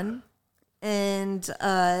hair done, and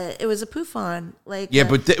it was a poof-on. But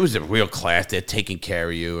it was a real class. They're taking care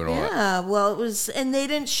of you and all that. Yeah, well, it was, and they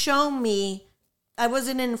didn't show me. I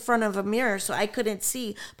wasn't in front of a mirror, so I couldn't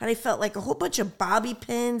see, but I felt like a whole bunch of bobby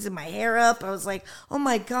pins and my hair up. I was like, oh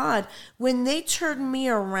my God. When they turned me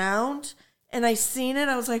around and I seen it,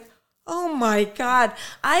 I was like, oh my God.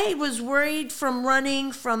 I was worried from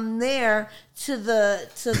running from there to the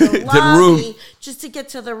lobby room. Just to get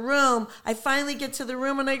to the room. I finally get to the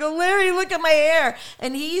room and I go, "Larry, look at my hair."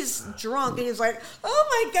 And he's drunk and he's like, "Oh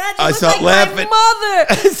my God, you look like laughing. my mother."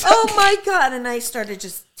 Oh my God. And I started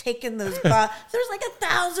just taking those. There's like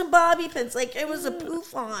 1,000 bobby pins. Like it was a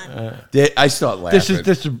poof on. I start laughing.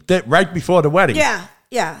 This is right before the wedding. Yeah,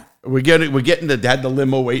 yeah. We're getting had the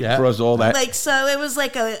limo waiting for us, all that. Like so, it was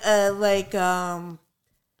like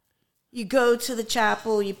you go to the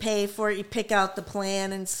chapel, you pay for it, you pick out the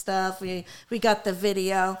plan and stuff. We got the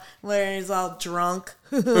video where he's all drunk.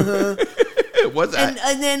 What's that?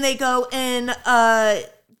 And then they go and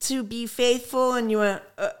to be faithful, and you went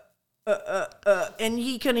and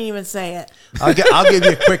he couldn't even say it. I'll give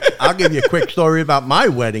you a quick story about my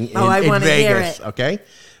wedding in want to hear Vegas. it. Okay,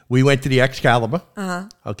 we went to the Excalibur.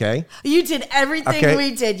 Okay, You did everything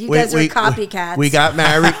we did. You guys are copycats. We got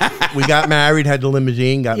married. Had the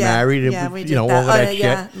limousine. Got married. Yeah, We did that. all of that shit.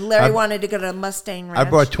 Yeah. Larry wanted to go to a Mustang Ranch. I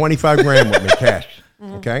brought $25,000 with me cash.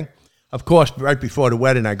 Okay. Of course, right before the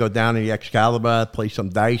wedding, I go down to the Excalibur, play some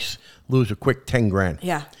dice, lose a quick $10,000.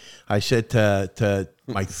 Yeah. I said to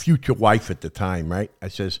my future wife at the time, right? I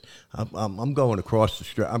says, I'm going across the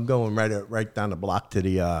street. I'm going right down the block to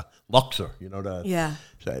the Luxor. You know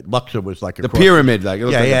so Luxor was like the pyramid, like it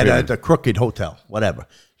looked like a pyramid. The crooked hotel, whatever.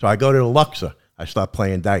 So I go to the Luxor. I start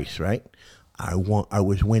playing dice, right? I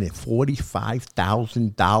was winning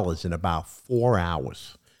 $45,000 in about 4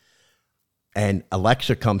 hours. And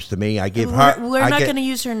Alexa comes to me. I give her. We're not going to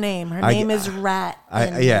use her name. Her name is Rat.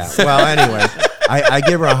 Yeah. Well, anyway, I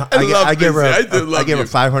give her. I give her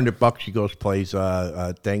 $500. She goes plays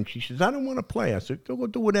a thing. She says, "I don't want to play." I said, "Go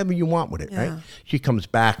do whatever you want with it." Yeah. Right. She comes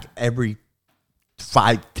back every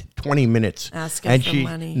 20 minutes. Asking for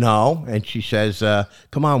money. No, and she says,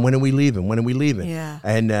 "Come on, when are we leaving? When are we leaving?" Yeah.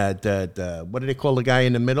 And the what do they call the guy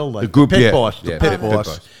in the middle? The group pit boss. The pit boss.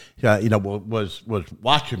 boss. Was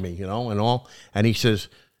watching me, and all. And he says,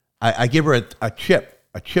 I give her a chip.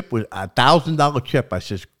 A chip was $1,000 chip. I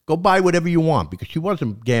says, go buy whatever you want, because she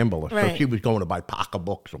wasn't a gambler, so she was going to buy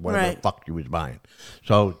pocketbooks or whatever the fuck she was buying.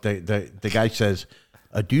 So the guy says,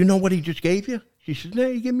 do you know what he just gave you? She says,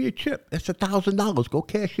 no, he gave me a chip. That's $1,000. Go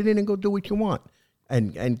cash it in and go do what you want,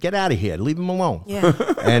 and get out of here. Leave him alone. Yeah.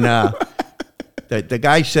 And the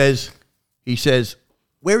guy says,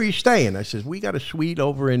 where are you staying? I says, we got a suite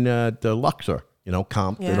over in the Luxor,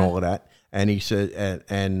 Comp and all of that. And he said,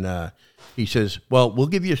 he says, well, we'll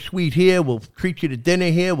give you a suite here. We'll treat you to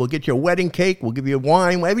dinner here. We'll get you a wedding cake. We'll give you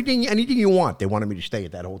wine, anything you want. They wanted me to stay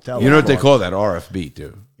at that hotel. You know what they call that? RFB,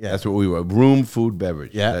 too. Yeah. That's what we were. Room, food,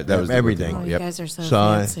 beverage. Yeah, that was everything. Oh, you guys are so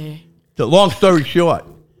fancy. The long story short,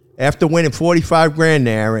 after winning $45,000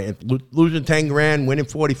 there, and losing $10,000, winning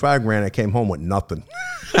 $45,000, I came home with nothing.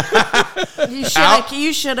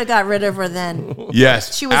 You should have got rid of her then.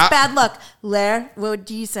 Yes. She was bad luck. Lair, what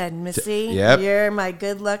do you say, Missy? Yep. You're my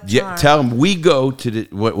good luck charm. Yeah, tell them we go to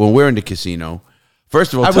when we're in the casino.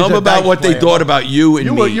 First of all, tell them about what they thought about you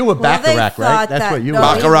and me. You were Baccarat, right? That's what you were.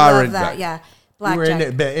 Baccarat and that, yeah. You were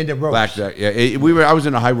in the ropes. Blackjack. Yeah, I was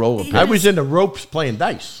in a high roller. I was in the ropes playing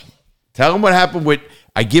dice. Tell them what happened with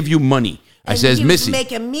I give you money. I says, he was Missy.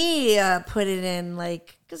 making me put it in,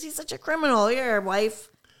 because he's such a criminal. Here, wife,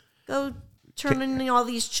 go turn in all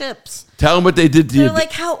these chips. Tell them what they did to you. They're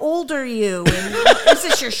like, how old are you? And is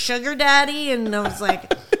this your sugar daddy? And I was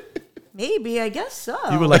like, maybe, I guess so.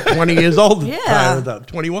 You were like 20 years old. Yeah.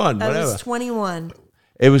 21, I whatever. was 21.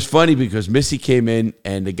 It was funny because Missy came in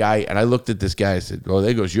and I looked at this guy. I said, "Oh,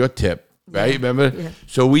 there goes your tip." Right? Remember? Yeah.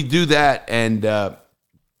 So we do that, and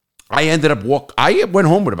I ended up I went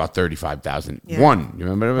home with about 35,000. Yeah. One, you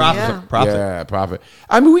remember? Profit. Yeah, profit.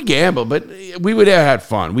 I mean, we gambled, but we were there, had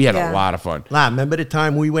fun. We had a lot of fun. Remember the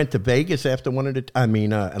time we went to Vegas after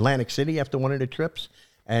Atlantic City after one of the trips,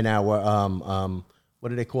 and our what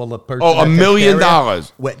do they call the person? Oh, $1 million.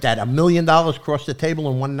 That $1 million crossed the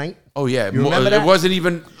table in one night. Oh yeah, you remember that? It wasn't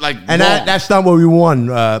even like. And that's not what we won,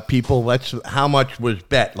 people. That's how much was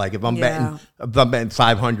bet. Like if I'm betting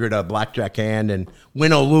 500 a blackjack hand and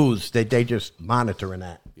win or lose, they just monitoring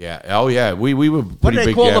that. Yeah. Oh yeah. We were pretty big. What do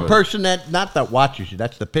they call gamblers. the person that watches you?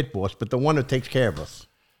 That's the pit boss, but the one that takes care of us.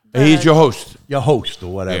 He's your host. Your host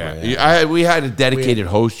or whatever. Yeah. We had a dedicated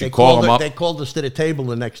host. You call him up. They called us to the table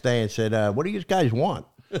the next day and said, "What do you guys want?"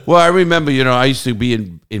 Well, I remember, I used to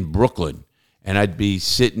be in Brooklyn, and I'd be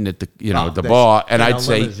sitting at the the bar, and I'd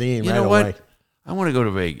say, you know what? I want to go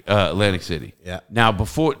to Atlantic City. Yeah. Now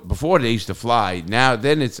before they used to fly. Now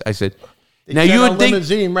I said, now you would think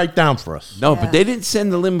limousine right down for us. No, but they didn't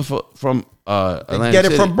send the limo from Atlantic Get it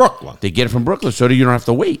City. from Brooklyn. They get it from Brooklyn, so that you don't have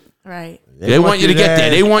to wait. Right. They want you to get there.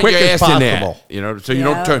 They want your ass in there. possible. So you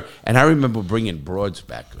don't turn. And I remember bringing broads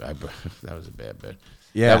back. That was a bad bit.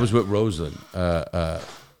 Yeah. That was with Rosalind.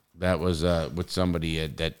 That was with somebody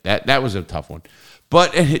that was a tough one.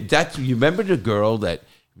 But you remember the girl that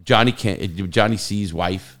Johnny C's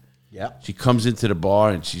wife, Yeah. She comes into the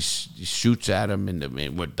bar and she shoots at him,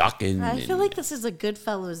 and we're ducking. I feel like this is a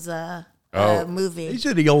Goodfellas movie. These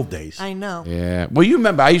are the old days. I know. Yeah. Well, you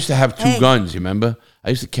remember I used to have two guns. You remember? I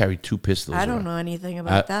used to carry 2 pistols. I don't around. know anything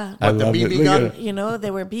about that. I the love it. BB Look gun? at it. You know, they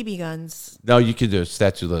were BB guns. No, you could do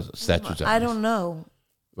statues. I don't know.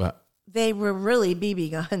 What? They were really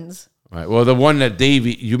BB guns. Right. Well, the one that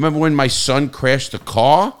Davey. You remember when my son crashed the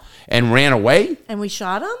car and ran away? And we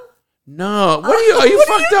shot them? No. What are you? Are you What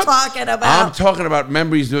fucked are you up? talking about? I'm talking about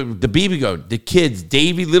memories of the BB gun. The kids,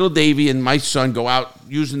 little Davey, and my son go out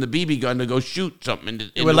using the BB gun to go shoot something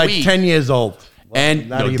in They were like weed. 10 years old. And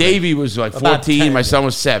Not even. Davey was like About 14. 10, my yeah. son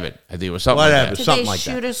was 7. I think it was something Whatever. like that. Did something they like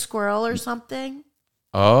shoot that. a squirrel or something?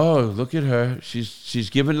 Oh, look at her. She's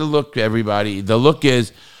giving the look to everybody. The look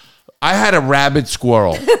is, I had a rabid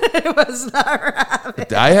squirrel. It was not a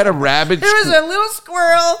rabbit. I had a rabid There was a little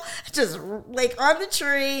squirrel just like on the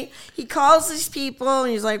tree. He calls these people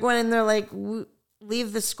and he's like, "What?" And they're like,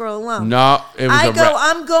 "Leave the squirrel alone." No, it was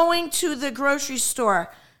I'm going to the grocery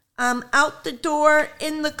store. I'm out the door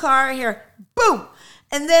in the car here. Boom.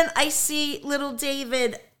 And then I see little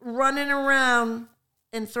David running around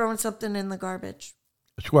and throwing something in the garbage.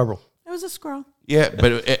 A squirrel. It was a squirrel. Yeah,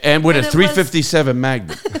 but and with And a it 357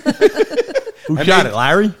 Magnum. Who shot it,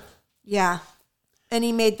 Larry? Yeah. And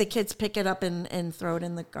he made the kids pick it up and throw it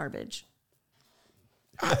in the garbage.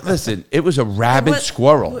 Listen, it was a rabid What-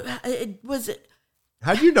 squirrel It was.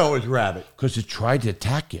 How'd you know it was rabbit? because it tried to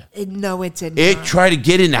attack you. No, it didn't. It tried to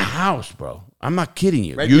get in the house, bro. I'm not kidding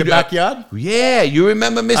you. Right in your backyard? Yeah, you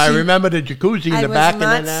remember Missy? I remember the jacuzzi in I the was back.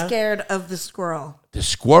 not and then, scared of the squirrel. The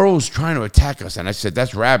squirrel's trying to attack us, and I said,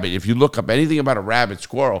 "That's rabbit." If you look up anything about a rabid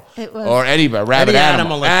squirrel It was- or any rabbit Any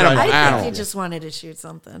animal, animal that tries- I animal. think he just wanted to shoot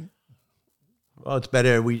something. well, it's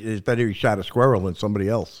better he shot a squirrel than somebody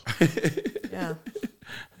else. Yeah.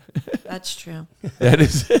 That's true. That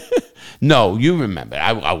is no. You remember?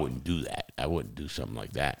 I wouldn't do that. I wouldn't do something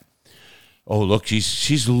like that. Oh, look,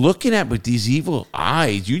 she's looking at me with these evil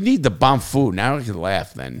eyes. You need the bomb food. Now I can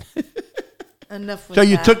laugh. Then Enough with So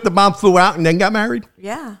you that. took the bomb flu out and then got married?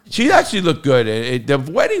 Yeah. she actually looked good. The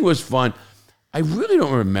wedding was fun. I really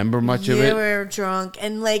don't remember much of You it. were drunk.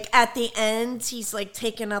 And, like, at the end, he's, like,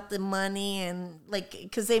 taking out the money and, like,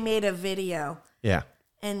 because they made a video. Yeah.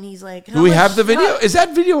 And he's like, Do we have the video? Is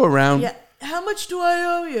that video around? Yeah. How much do I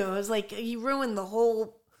owe you? It was like, he ruined the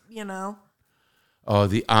whole, you know. Oh,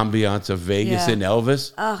 the ambiance of Vegas Yeah. and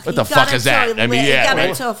Elvis. Ugh, What he the got fuck is that? into a I mean, he yeah. got right.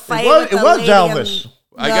 into a fight was- with it a was lady Elvis.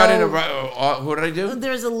 I got in a. No. What did I do?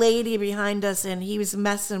 There's a lady behind us, and he was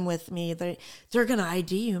messing with me. They're gonna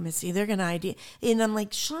ID you, Missy. They're gonna ID. And I'm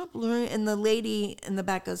like, shut up, Lauren. And the lady in the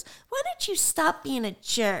back goes, "Why don't you stop being a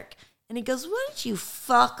jerk?" And he goes, "Why don't you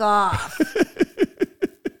fuck off?"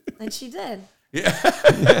 And she did.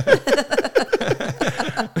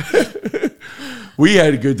 We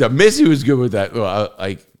had a good time. Missy was good with that.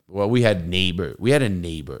 We had a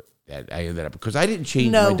neighbor that I ended up because I didn't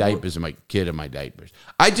change No. my diapers and my kid in my diapers.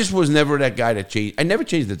 I just was never that guy to change. I never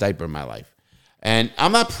changed the diaper in my life, and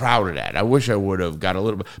I'm not proud of that. I wish I would have got a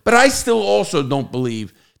little bit, but I still also don't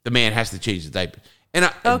believe the man has to change the diaper. And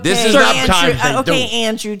this is not Sometimes they don't.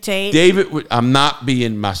 Andrew Tate. David. I'm not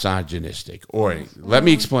being misogynistic or anything. Let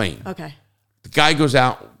me explain. Okay. The guy goes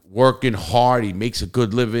out working hard. He makes a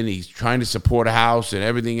good living. He's trying to support a house and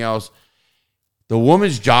everything else. The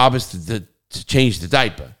woman's job is to change the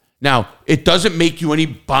diaper. Now, it doesn't make you any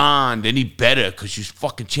better because you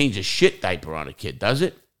fucking change a shit diaper on a kid, does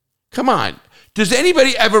it? Come on. Does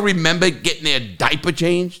anybody ever remember getting their diaper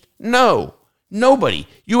changed? No. Nobody.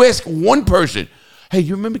 You ask one person, hey,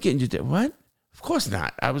 you remember getting your diaper? What? Of course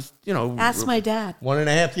not. I was, Ask my dad.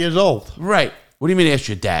 1.5 years old. Right. What do you mean ask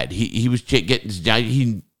your dad? He was getting his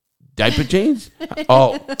diaper changed?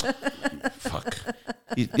 Oh, fuck.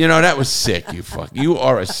 That was sick, you fuck. You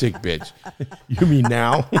are a sick bitch. You mean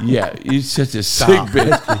now? Yeah, you're such a sick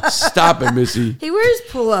bitch. Stop it, Missy. He wears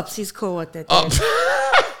pull-ups. He's cool with it. Dave.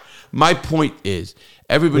 My point is,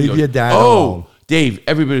 everybody Leave goes, your dad oh, alone." Dave,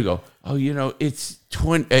 everybody go, oh, it's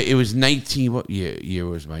 20, it was 19, what year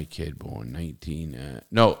was my kid born? 19,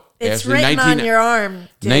 no. It's actually, written on your arm.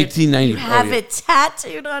 Dude. 1990. You have it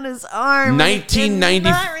tattooed on his arm. 1990.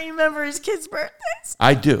 I cannot remember his kids' birthdays.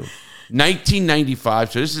 I do.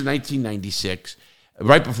 1995. So this is 1996,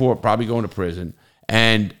 right before probably going to prison.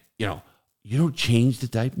 And, you don't change the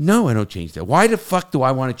diaper? No, I don't change that. Why the fuck do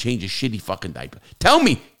I want to change a shitty fucking diaper? Tell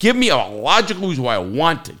me. Give me a logical reason why I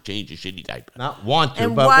want to change a shitty diaper. Not want to,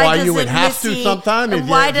 And but why why you would doesn't have to Missy- sometime. and if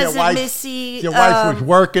why your doesn't wife- Missy, Your wife was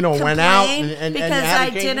working or went out. Complain And because you had to I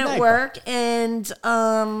change the didn't diaper. work and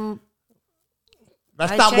Right,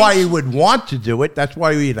 That's not why you would want to do it. That's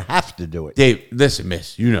why you'd have to do it. Dave, listen,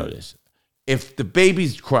 miss, you know this. If the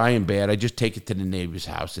baby's crying bad, I just take it to the neighbor's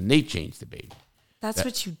house and they change the baby. That's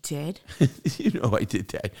what you did? You know I did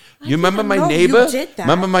that. You remember my neighbor? You did that.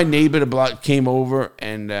 Remember my neighbor the block came over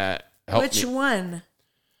and helped Which me? one?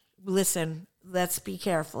 Listen, let's be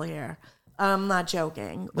careful here. I'm not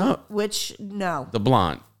joking. No. No. The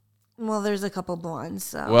blonde. Well, there's a couple blondes.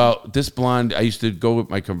 So. Well, this blonde, I used to go with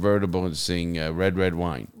my convertible and sing Red, Red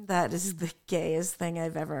Wine. That is the gayest thing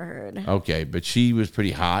I've ever heard. Okay, but she was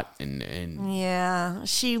pretty hot. and Yeah,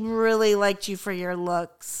 she really liked you for your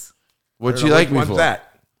looks. What'd she like me for?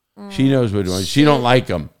 That? She knows what it was. She don't like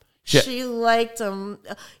him. She liked him.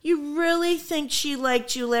 You really think she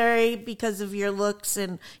liked you, Larry, because of your looks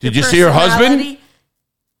and Did your you see her husband? personality?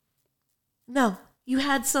 No, you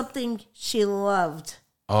had something she loved.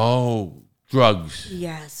 Oh, drugs.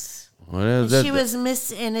 Yes. Well, She was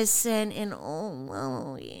Miss Innocent and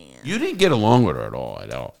oh yeah. You didn't get along with her at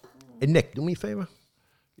all. Hey, Nick, do me a favor.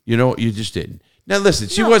 You know what? You just didn't. Now listen,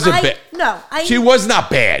 she wasn't bad. No, she was not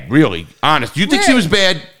bad, really. Honest. You think she was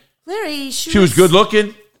bad? Larry, she was good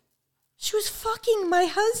looking? She was fucking my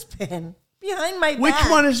husband behind my back.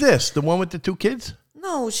 Which one is this? The one with the 2 kids?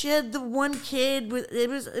 No, she had the one kid with it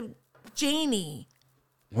was Janie.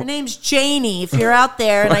 Her name's Janie. If you're out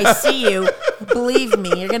there and I see you, believe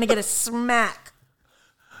me, you're gonna get a smack.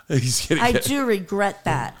 I do regret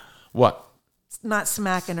that. What? Not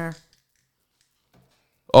smacking her.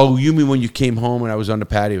 Oh, you mean when you came home and I was on the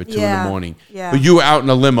patio at 2 in the morning? Yeah. But you were out in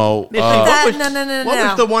a limo. No. What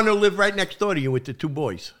was the one who lived right next door to you with the 2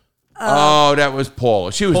 boys? That was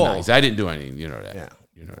Paula. She was nice. I didn't do anything. You know that. Yeah.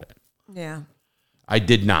 You know that. Yeah. I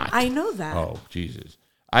did not. I know that. Oh, Jesus.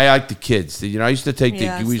 I like the kids. You know, I used to take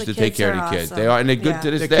we used to take care of the kids. They are, and they're good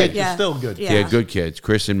to this The day. kids are still good. They're good kids,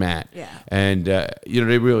 Chris and Matt. Yeah. And,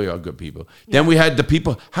 they really are good people. Then we had the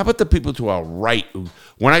people. How about the people to our right? Who,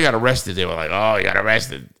 when I got arrested, they were like, oh, you got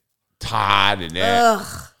arrested. Todd and that.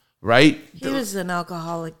 Ugh. Right? He was an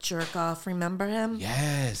alcoholic jerk off. Remember him?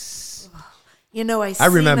 Yes. You know, I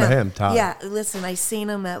remember him, Todd. Yeah, listen, I seen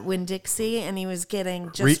him at Winn-Dixie, and he was getting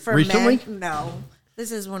just for recently? men. No, this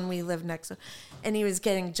is when we lived next to, and he was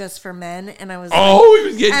getting just for men, and I was he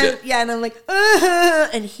was getting and I'm like,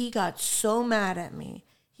 and he got so mad at me.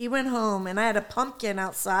 He went home, and I had a pumpkin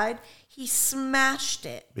outside. He smashed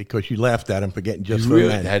it. Because you laughed at him for getting just for really,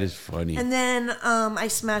 men. that is funny. And then I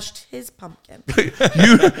smashed his pumpkin.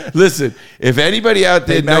 You listen. If anybody out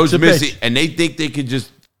there Hey, Max knows a Missy bitch. and they think they could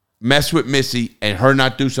just mess with Missy and her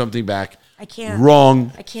not do something back, I can't.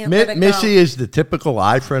 wrong. I can't let it Missy go. is the typical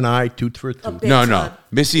eye for an eye, tooth for a tooth. big No. time.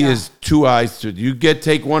 Missy is 2 eyes. You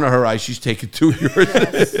take one of her eyes, she's taking 2 of yours.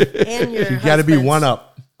 Yes. And your You got to be husband's. one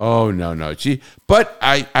up. Oh no. But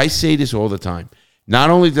I say this all the time.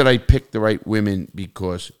 Not only did I pick the right women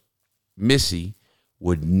because Missy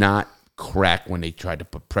would not crack when they tried to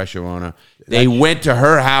put pressure on her. They went to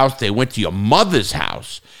her house. They went to your mother's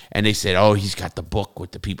house, and they said, "Oh, he's got the book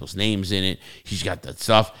with the people's names in it. He's got the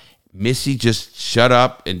stuff." Missy just shut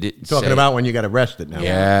up and didn't Talking say. about when you got arrested now.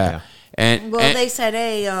 Yeah. And They said,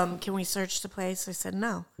 "Hey, can we search the place?" I said,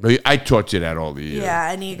 "No." I taught you that all the years.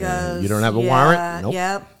 Yeah, and he goes, You don't have a warrant? Nope.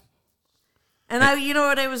 Yep. And you know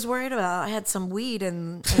what I was worried about? I had some weed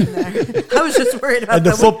in there. I was just worried about And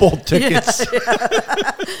the football tickets.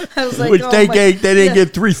 I was like, Which oh they my- didn't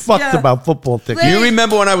give 3 fucks Yeah. about football tickets. You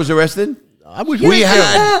remember when I was arrested? I was We with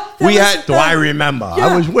had. Do I remember? Yeah.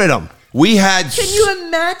 I was with him. We had. Can you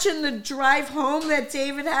imagine the drive home that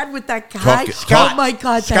David had with that guy? Scott. Oh my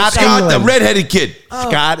God, Scott that Scott, the England. redheaded kid.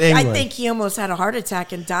 Scott England. I think he almost had a heart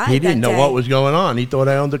attack and died. He didn't that know day. what was going on. He thought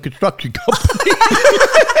I owned a construction company.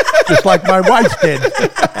 Just like my wife did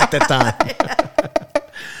at the time.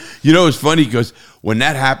 You know, it's funny because when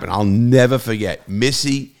that happened, I'll never forget.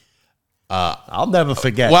 Missy. I'll never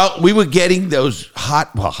forget. Well, we were getting those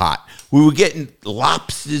hot. We were getting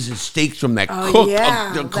lobsters and steaks from that Oh, cook.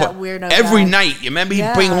 yeah, the that cook weirdo every guy. night. You remember he'd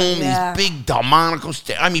Yeah, bring home yeah. these big Delmonico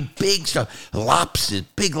steaks. I mean, big stuff. Lobsters,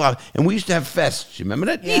 big lobsters. And we used to have fests. You remember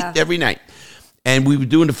that? Yeah. Every night. And we were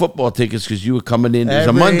doing the football tickets because you were coming in. It was a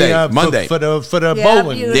Every, Monday. for- Monday. For the Yeah,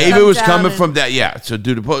 bowling. you would David come was down coming and- from that, yeah. So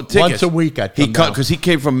do the tickets Once a week I'd come down. because he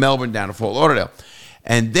came from Melbourne down to Fort Lauderdale,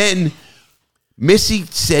 and then Missy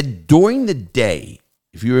said during the day,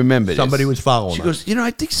 if you remember, Somebody this, was following She her. goes, I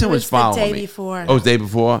think someone's the following day me. before. Oh, it was the day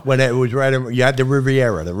before. When it was right, you had the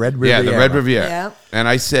Riviera, the Red Riviera. Yeah, the Red Riviera. Yeah. And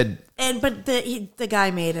I said, But the guy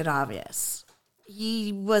made it obvious.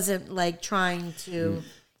 He wasn't like trying to.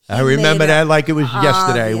 I remember that like it was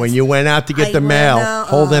yesterday when you went out to get the mail,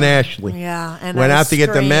 Holden Ashley. Yeah, and went I out to get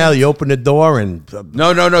the screamed. mail. You opened the door and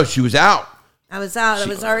no. She was out. I was out. I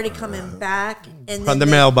was already coming back. And From the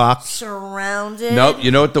they mailbox. surrounded. Nope. You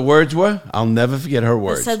know what the words were? I'll never forget her I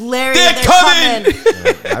words. said, Larry, They're they're coming!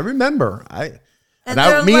 coming. I remember. And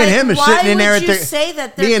they're Me and like, him are why sitting in there would at you the. say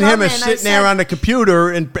that they're me and him are coming? I sitting there said, on the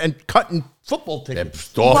computer and cutting football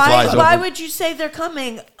tickets. Door flies Why open. would you say they're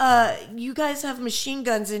coming? You guys have machine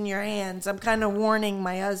guns in your hands. I'm kind of warning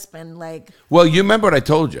my husband. Like, Well, you remember what I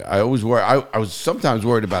told you. I always worry. I was sometimes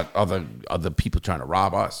worried about other people trying to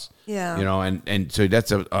rob us. Yeah. You know, and so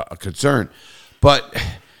that's a concern. But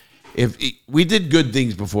we did good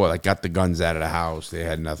things before, like got the guns out of the house. They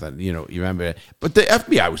had nothing. You know, you remember that. But the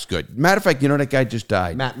FBI was good. Matter of fact, you know that guy just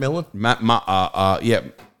died. Matt Millen. Yeah.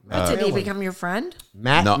 did he become your friend?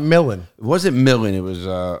 Matt no. Millen. It wasn't Millen. It was.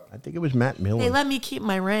 I think it was Matt Millen. They let me keep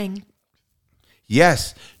my ring.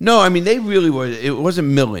 Yes. No, I mean, they really were. It wasn't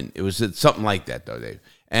Millen. It was something like that, though, Dave.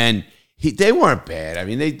 And they weren't bad. I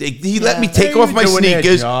mean, he let me take They off were my doing their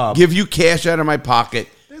sneakers, job. give you cash out of my pocket,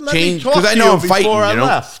 let me change, talk because I to know you I'm fighting, before I you know?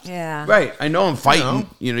 left. Yeah. Right. I know I'm fighting. know?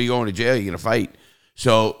 You know, you're going to jail, you're going to fight.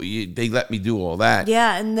 So they let me do all that.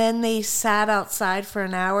 Yeah, and then they sat outside for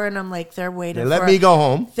an hour, and I'm like, they're waiting. They let me go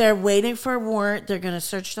home. They're waiting for a warrant. They're gonna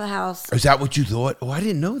search the house. Is that what you thought? Oh, I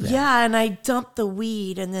didn't know that. Yeah, and I dumped the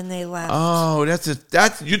weed, and then they left. Oh,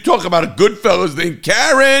 that's you talk about a good fella's thing,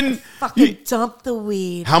 Karen. Fucking dumped the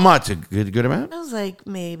weed. How much? A good amount? I was like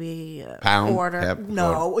maybe a Pound? quarter. Half,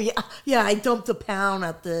 No, yeah, I dumped a pound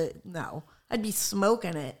at the. No, I'd be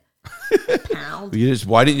smoking it. A pound.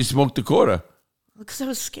 Why didn't you smoke the quarter? Because I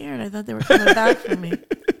was scared. I thought they were coming back for me.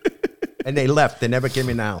 And they left. They never came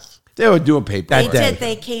in the house. They were doing paper. They That day. did.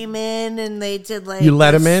 They came in and they did like. You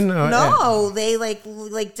let this- 'em in, or- No, they like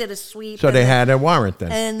did a sweep. So and they then- had a warrant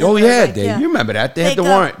then. And then Oh they're yeah, like, Dave. You remember that? They had They the go-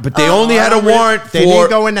 warrant, but they Oh, only had a warrant for. They didn't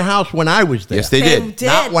go in the house when I was there. Yes, they They did. did.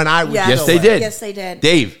 Not when I was Yes, they did. Yes, they did.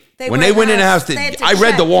 Dave, They when were they in went the in the house. house, They had to I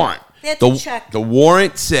read the check. warrant. They had the, to check. the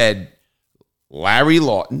warrant said Larry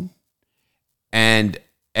Lawton and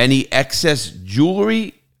any excess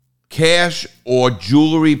jewelry, cash, or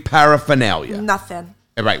jewelry paraphernalia. Nothing.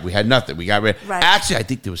 Right, we had nothing. We got rid. Right. Actually, I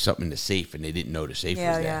think there was something in the safe, and they didn't know the safe Yeah,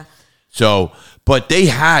 was there. yeah. So, but they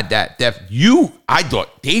had that. I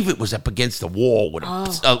thought David was up against the wall with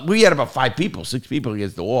we had about 6 people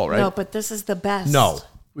against the wall, right? No, but this is the best. No. It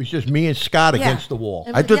was just me and Scott Yeah. against the wall.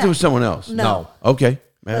 It I thought yeah. there was someone else. No. Okay.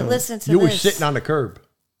 But listen to You this. were sitting on the curb.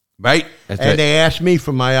 Right? That's And right. they asked me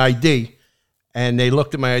for my ID. And they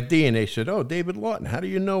looked at my ID and they said, "Oh, David Lawton. How do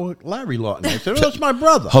you know Larry Lawton?" I said, "Oh, it's my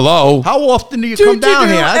brother." Hello? How often do you Dude, come down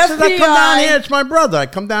you here? I said, "I come down FBI. here. It's my brother. I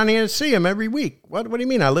come down here and see him every week." What do you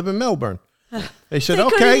mean? I live in Melbourne. They said, They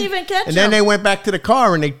 "Okay." couldn't even catch and then him. they went back to the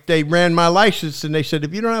car and they ran my license and they said,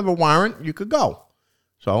 "If you don't have a warrant, you could go."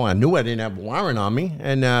 So I knew I didn't have a warrant on me,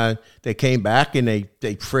 and they came back and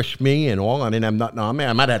they frisked me and all. I didn't have nothing on me.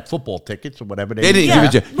 I might have had football tickets or whatever. They didn't Yeah. give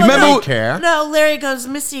it to you. You Well, remember? no, Didn't care. No, Larry goes,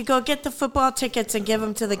 Missy, go get the football tickets and give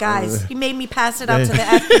them to the guys. He made me pass it out to the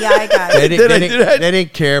FBI guys. They Did I didn't, do that? they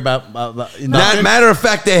didn't care about nothing. Matter of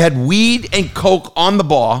fact, they had weed and coke on the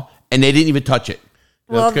bar, and they didn't even touch it.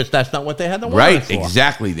 Because that's not what they had the warrant Right? for.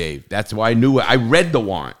 Exactly, Dave. That's why I knew it. I read the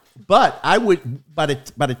warrant. But I would by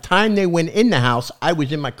the time they went in the house, I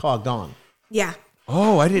was in my car gone. Yeah.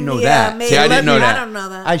 Oh, I didn't know Yeah, that. maybe. See, I didn't know I that. don't know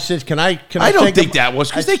that. I said, "Can I I don't take think a-" that was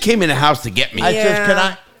because they came in the house to get me. I said, Yeah. "Can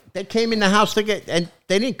I?" They came in the house to get, and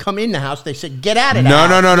they didn't come in the house. They said, "Get out of the No,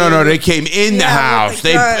 house." no. They came in the Yeah, house. with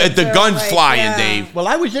the guns, The they're guns like, flying, yeah. Dave. Well,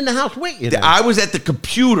 I was in the house with you. Then. I was at the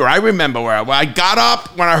computer. I remember where I got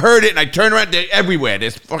up when I heard it, and I turned around. They're everywhere.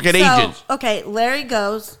 There's fucking agents. Okay, Larry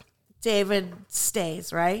goes, David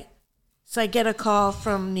stays, right? So I get a call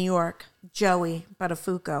from New York, Joey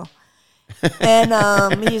Buttafuoco.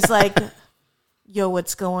 And he's like, yo,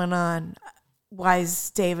 what's going on? Why is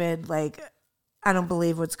David like, I don't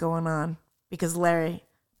believe what's going on. Because Larry,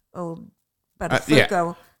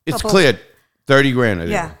 Buttafuoco. It's cleared. 30 grand. I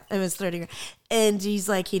think. Yeah, it was 30 grand. And he's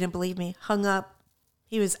like, he didn't believe me. Hung up.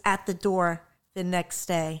 He was at the door the next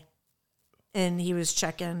day. And he was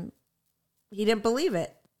checking. He didn't believe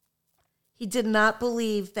it. He did not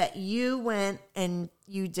believe that you went and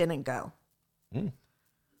you didn't go.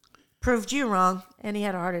 Proved you wrong. And he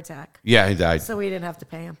had a heart attack. Yeah, he died. So we didn't have to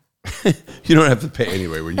pay him. You don't have to pay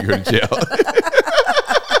anyway when you go to jail.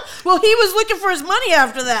 Well, he was looking for his money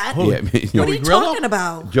after that. Yeah, I mean, What are you Grillo? talking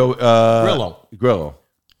about? Joe Grillo.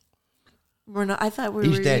 We're not, I thought we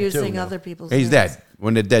He's were dead too using now. other people's He's names. dead.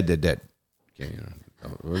 When they're dead, they're dead. Okay,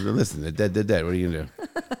 listen, they're dead, they're dead. What are you gonna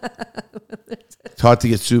do? It's hard to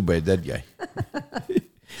get sued by a dead guy.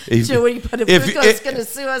 Joey Buttafuoco's going to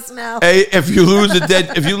sue us now. Hey, if you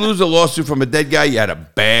lose a lawsuit from a dead guy, you had a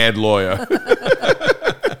bad lawyer.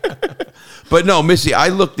 But no, Missy, I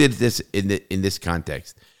looked at this in this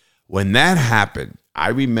context. When that happened, I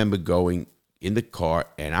remember going in the car,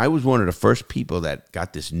 and I was one of the first people that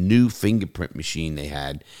got this new fingerprint machine they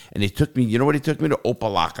had, and they took me. You know what? They took me to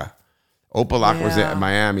Opelika. Opelika was at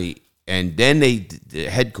Miami, and then the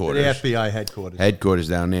headquarters, The FBI headquarters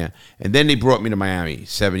down there, and then they brought me to Miami,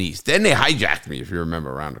 7 East. Then they hijacked me, if you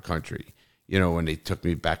remember, around the country. You know, when they took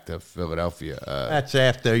me back to Philadelphia. That's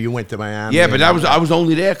after you went to Miami. Yeah, but I was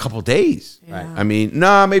only there a couple of days. Right. I mean,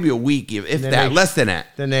 maybe a week, if that, less than that.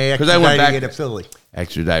 Then they I went back to Philly.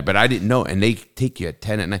 Extradite, but I didn't know. And they take you at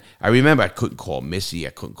 10 at night. I remember I couldn't call Missy. I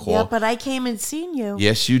couldn't call. Yeah, but I came and seen you.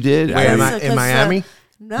 Yes, you did. Where, in Miami?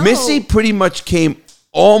 No. Missy pretty much came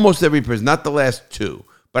almost every prison, not the last two.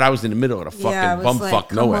 But I was in the middle of the fucking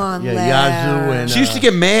bumfuck nowhere. Yazoo and she used to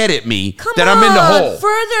get mad at me that I'm in the hole.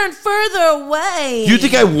 Further and further away. You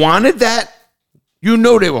think I wanted that? You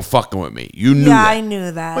know they were fucking with me. You knew that. Yeah, I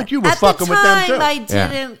knew that. But you were fucking with them, too. I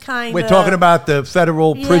didn't kind of. We're talking about the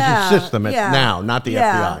federal prison system now, not the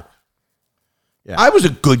FBI. Yeah. I was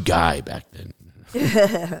a good guy back then.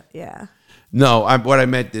 Yeah. No, what I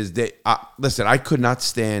meant is listen, I could not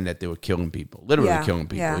stand that they were killing people, literally killing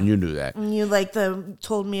people, and you knew that. And you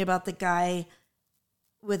told me about the guy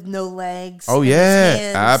with no legs. Oh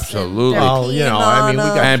yeah, absolutely. Oh, we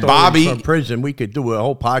got and stories Bobby from prison. We could do a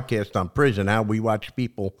whole podcast on prison. How we watch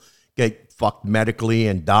people get fucked medically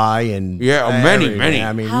and die, and many.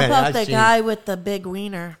 I mean, how about the guy with the big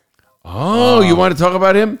wiener? Oh, you want to talk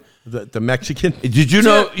about him? The Mexican? Did you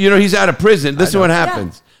know? You know he's out of prison. Listen what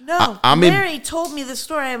happens. Yeah. No, Mary told me the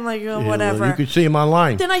story. I'm like, whatever. Well, you could see him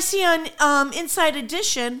online. Then I see on Inside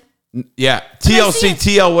Edition. Yeah, TLC,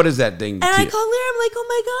 TL. What is that thing? And I call Larry. I'm like, oh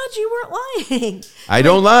my god, you weren't lying. I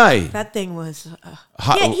don't lie. That thing was.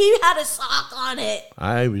 He had a sock on it.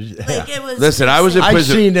 I was. It was. Listen, I was in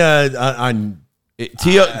prison. I've seen on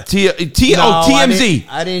TMZ.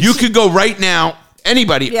 I didn't you could go right now.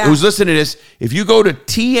 Anybody who's listening to this, if you go to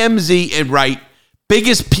TMZ and write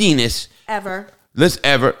biggest penis ever.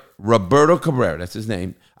 Roberto Cabrera, that's his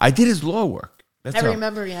name. I did his law work. I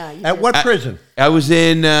remember, At what prison? I was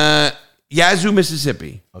in Yazoo,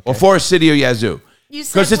 Mississippi, or Forest City or Yazoo. You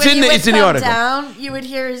said it's in the article. Down, you would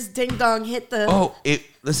hear his ding dong hit the.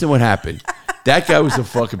 Listen, what happened? That guy was a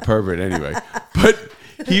fucking pervert anyway. But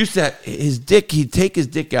he used to his dick. He'd take his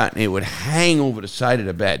dick out and it would hang over the side of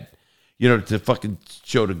the bed. You know, to fucking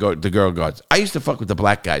show the girl guards. I used to fuck with the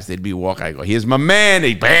black guys. They'd be walking. I go, here's my man.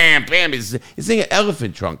 They bam, bam. His thing, an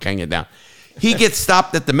elephant trunk hanging down. He gets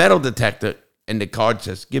stopped at the metal detector, and the card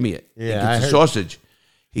says, give me it. Yeah, it's a sausage.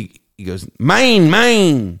 He goes,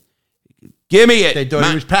 mine. Give me it. They thought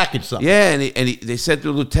he was packing something. Yeah, and they sent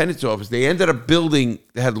to the lieutenant's office. They ended up building,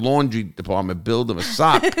 they had a laundry department, build him a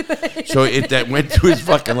sock. So that went to his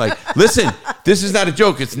fucking life. Listen, this is not a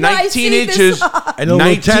joke. It's 19 inches. And the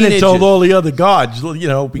lieutenant told all the other guards,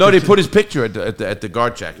 No, they put his picture at the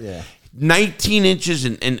guard check. Yeah. 19 inches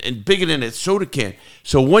and bigger than a soda can.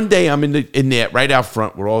 So one day I'm in there right out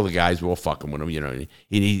front where all the guys were all fucking with him. You know,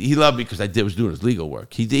 he loved me because I was doing his legal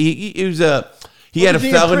work. He had a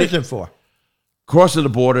felony. In prison for? Crossing the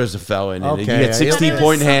border as a felon, and he had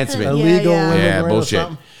 16-point enhancement. Illegal bullshit.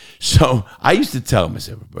 So I used to tell him, I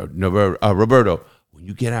said, Roberto, when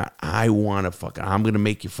you get out, I want to I'm going to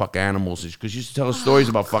make you fuck animals. Because you used to tell us stories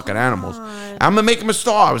about fucking animals. I'm going to make him a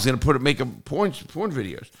star. I was going to make him porn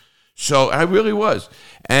videos. So I really was.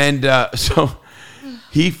 And so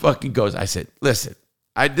he fucking goes, I said, listen,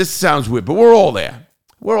 this sounds weird, but we're all there.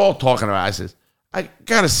 We're all talking about it. I says, I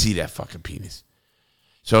got to see that fucking penis.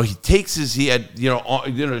 So he takes he had,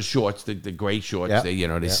 the shorts, the gray shorts, yep.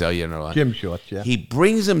 They sell you, gym shorts, yeah. He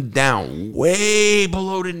brings them down way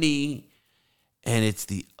below the knee, and it's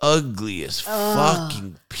the ugliest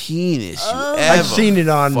fucking penis you ever. I've seen it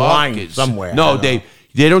online somewhere. No, they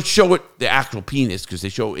don't show it, the actual penis, because they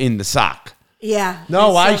show it in the sock. Yeah.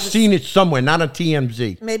 No, I've seen it somewhere, not on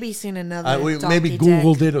TMZ. Maybe you've seen another. Maybe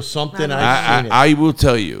Googled it or something. I will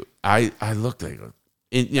tell you, I looked at it.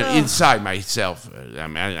 Inside myself,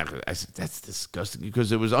 I said, that's disgusting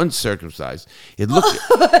because it was uncircumcised. It looked.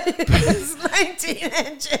 It was 19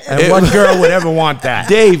 inches. And what girl would ever want that?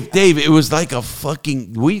 Dave, it was like a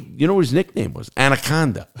fucking. You know what his nickname was?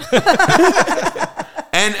 Anaconda.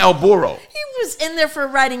 And El Burro. He was in there for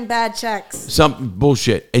writing bad checks. Some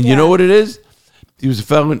bullshit. And you know what it is? He was a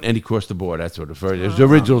felon and he crossed the border. That's what it was. It was the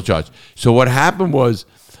original charge. So what happened was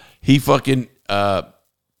he fucking.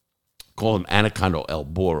 Call him Anaconda El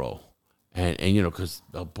Burro. And because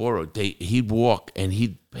El Burro, he'd walk and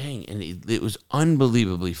he'd bang, and it was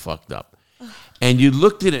unbelievably fucked up. And you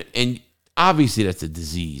looked at it, and obviously that's a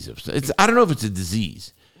disease. I don't know if it's a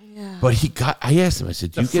disease. Yeah. But I asked him, I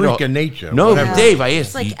said, do you The get freak of nature, No, whatever. Dave, I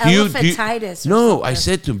asked, It's like do you elephantitis or No, I something.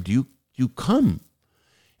 said to him, do you come?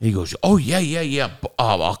 And he goes, oh, yeah.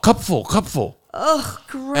 A cupful. Oh,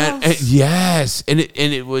 gross. And yes. And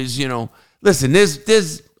it was, listen,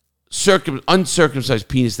 there's uncircumcised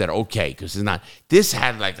penis that are okay, because it's not. This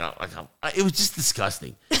had like a, it was just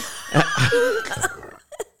disgusting.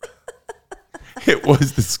 It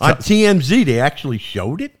was On disgusting. TMZ, they actually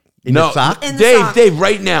showed it in the sock. In the sock. Dave,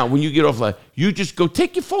 right now, when you get off live, you just go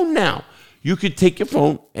take your phone now. You could take your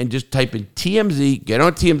phone and just type in TMZ, get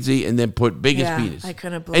on TMZ, and then put biggest Yeah, penis. I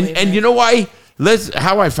couldn't believe And it. you know why?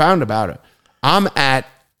 How I found about it. I'm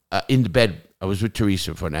in the bed. I was with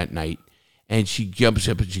Teresa for that night, and she jumps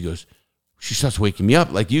up and she starts waking me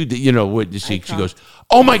up like you did, she goes,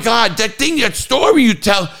 oh my God, that story you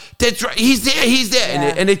tell, that's right, he's there.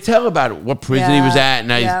 Yeah. And they tell about it, what prison he was at, and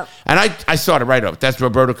Yeah. I started right off. That's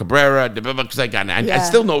Roberto Cabrera, because I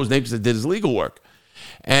still know his name because I did his legal work.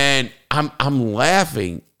 And I'm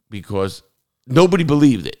laughing because nobody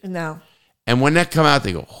believed it. No, And when that come out,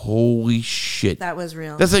 they go, holy shit. that was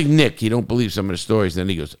real. That's like Nick. He don't believe some of the stories. Then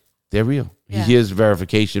he goes, they're real. Yeah. He hears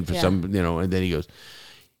verification for some, and then he goes,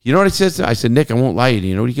 you know what I said? I said, Nick, I won't lie to you.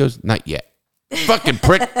 You know what he goes? Not yet. Fucking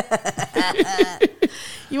prick.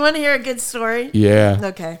 You want to hear a good story? Yeah.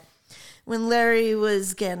 Okay. When Larry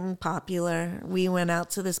was getting popular, we went out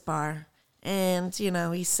to this bar, and,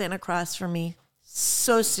 he's sitting across from me,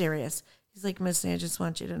 so serious. He's like, Missy, I just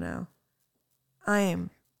want you to know, I am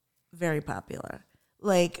very popular.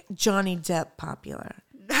 Like Johnny Depp popular.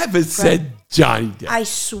 Never said Johnny Depp. I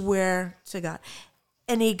swear to God.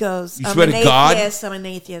 And he goes, You swear to God? I'm an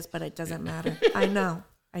atheist, but it doesn't matter. I know.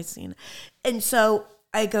 I seen it. And so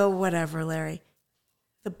I go, whatever, Larry.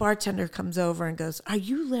 The bartender comes over and goes, are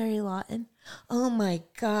you Larry Lawton? Oh, my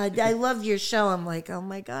God. I love your show. I'm like, oh,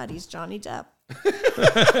 my God, he's Johnny Depp.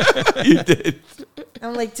 You did.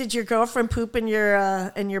 I'm like, did your girlfriend poop in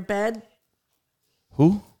your bed?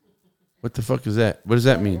 Who? What the fuck is that? What does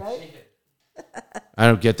that mean? I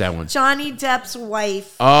don't get that one. Johnny Depp's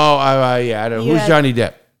wife. Oh, yeah. I don't. Who's Yeah. Johnny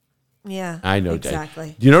Depp? Yeah. I know exactly.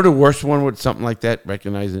 that. Do you know the worst one with something like that?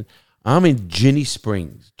 Recognizing, I'm in Ginny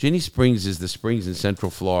Springs. Ginny Springs is the springs in Central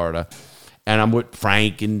Florida, and I'm with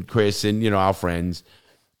Frank and Chris and our friends,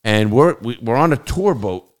 and we're on a tour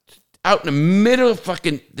boat out in the middle of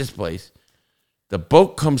fucking this place. The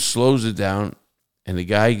boat comes, slows it down, and the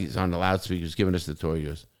guy is on the loudspeakers giving us the tour. He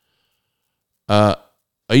goes, "Are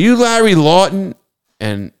you Larry Lawton?"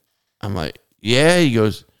 And I'm like, "Yeah." He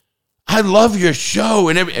goes, I love your show.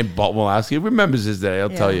 And Bob Walaski remembers this day. I'll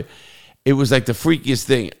tell you. It was like the freakiest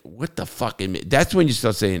thing. What the fuck? That's when you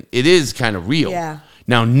start saying, it is kind of real. Yeah.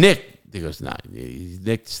 Now, Nick, he goes, nah,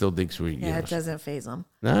 Nick still thinks we're, Yeah, it doesn't faze him.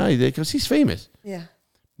 nah, because he's famous. Yeah.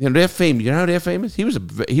 They're famous. You know how they're famous? He was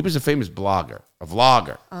a famous blogger, a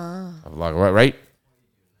vlogger. A vlogger, right?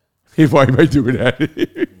 Why am I doing that?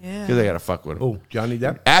 Yeah. Because I got to fuck with him. Oh, Johnny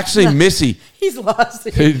Depp? Actually, Missy. He's lost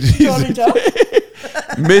it. He's- Johnny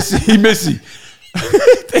Depp. Missy.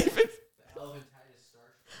 David.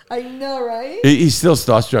 I know, right? He's still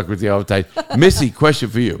starstruck with the all the time. Missy, question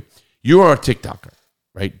for you. You are a TikToker,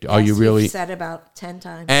 right? Are you Yes, really? you've said about 10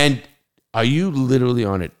 times. And are you literally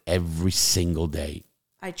on it every single day?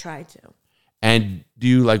 I try to. And do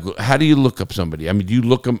you how do you look up somebody? I mean, do you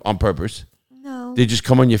look them on purpose? No. They just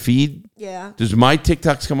come on your feed? Yeah. Does my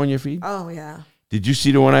TikToks come on your feed? Oh, yeah. Did you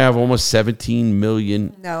see the one I have almost 17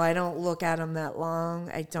 million? No, I don't look at them that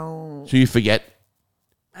long. I don't. So you forget?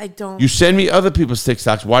 I don't. You send me other people's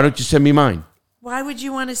TikToks. Why don't you send me mine? Why would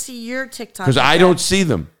you want to see your TikTok? Because I don't see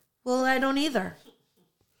them. Well, I don't either.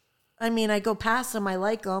 I mean, I go past them. I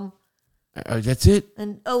like them. That's it.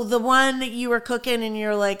 And, the one that you were cooking and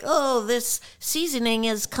you're like, oh, this seasoning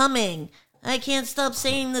is coming. I can't stop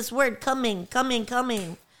saying this word, coming, coming,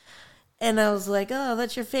 coming. And I was like, oh,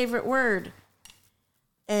 that's your favorite word.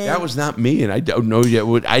 And That was not me, and I don't know yet.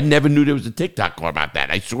 I never knew there was a TikTok about that.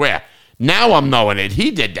 I swear. Now I'm knowing it.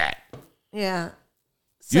 He did that. Yeah.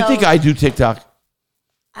 You think I do TikTok?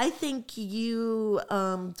 I think you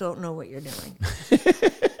don't know what you're doing.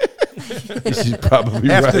 This is probably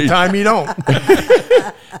Half right. the time you don't.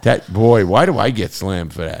 That boy, why do I get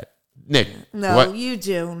slammed for that? Nick. No, what? you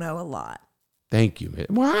do know a lot. Thank you, man.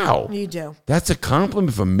 Wow. You do. That's a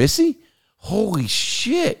compliment from Missy? Holy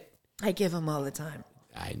shit. I give them all the time.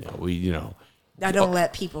 I know. I don't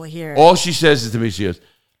let people hear it. All she says is to me, she goes,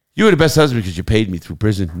 you were the best husband because you paid me through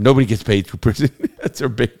prison. Nobody gets paid through prison. That's her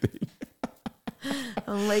big thing.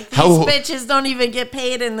 I'm like, these How- bitches don't even get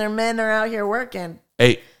paid and their men are out here working.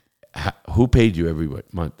 Hey, who paid you every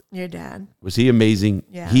month? Your dad. Was he amazing?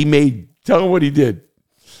 Yeah. Tell him what he did.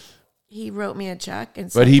 he wrote me a check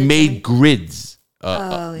and. But he sent it to me. made grids,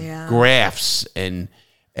 yeah. graphs, and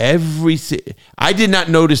everything. I did not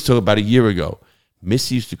notice till about a year ago.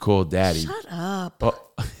 Missy used to call Daddy. Shut up. Oh.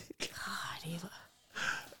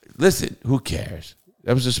 Listen, who cares?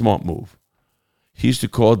 That was a smart move. He used to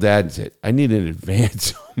call Dad and said, "I need an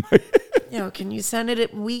advance." Can you send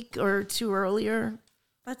it a week or two earlier?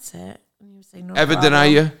 That's it. And you say no. Ever problem. deny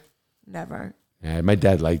you? Never. Yeah, my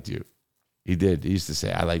dad liked you. He did. He used to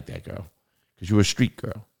say, "I like that girl because you were a street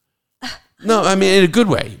girl." No, I mean in a good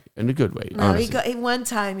way. In a good way. No, one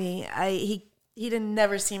time he didn't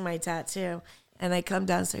never see my tattoo, and I come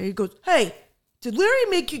downstairs. He goes, "Hey, did Larry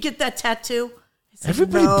make you get that tattoo?" I said,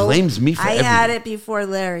 Everybody "No, blames me for everything. I had it before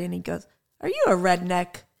Larry," and he goes, "Are you a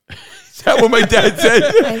redneck?" Is that what my dad said?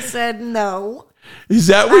 I said, "No." Is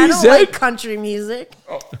that what I he don't said? like country music.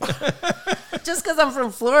 Just because I'm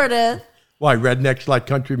from Florida. Why, rednecks like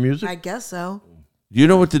country music? I guess so. Do you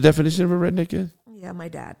know what the definition of a redneck is? Yeah, my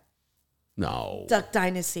dad. No. Duck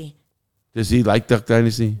Dynasty. Does he like Duck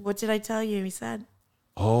Dynasty? What did I tell you? He said.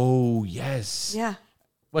 Oh, yes. Yeah.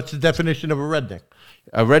 What's the definition of a redneck?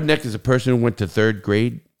 A redneck is a person who went to third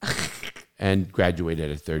grade and graduated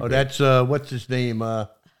at third grade. That's what's his name?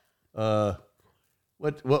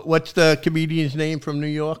 What's the comedian's name from New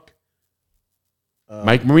York?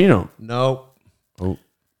 Mike Marino. No. Oh.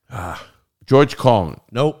 George Carlin.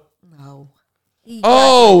 Nope. No.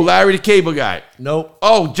 Oh, Larry the Cable Guy. Nope.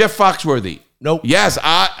 Oh, Jeff Foxworthy. Nope. Yes,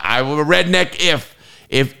 I was a redneck if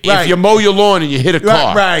Right. you mow your lawn and you hit a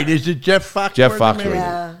car. Right. Is it Jeff Foxworthy? Jeff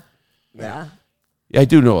Foxworthy. Yeah. Yeah, I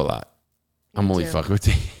do know a lot. I'm Me only too. fucking with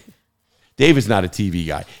Dave. David's not a TV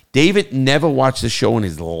guy. David never watched a show in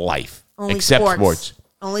his life Only except sports.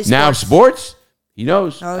 Only sports. Now sports, he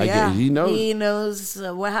knows. Oh, I yeah. guess he knows. He knows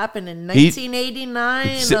what happened in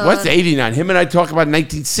 1989. What's 89? Him and I talk about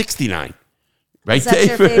 1969. Right, Is that Dave?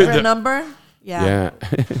 your favorite number? Yeah. Yeah.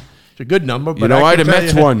 It's a good number, but You know I why? can The tell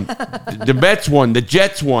Mets you- won. The Mets won. The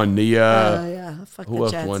Jets won. The Yeah. Fuck who the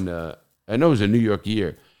else Jets. won? I know it was a New York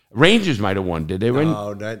year. Rangers might have won. Did they win?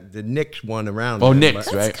 Oh, the Knicks won around. Oh, there, Knicks,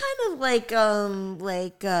 but- right? That's kind of like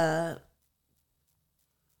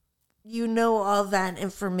you know all that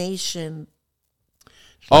information.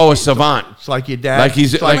 Oh, a savant. It's like your dad. Like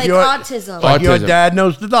he's- it's like Like your, autism. like your Autism. dad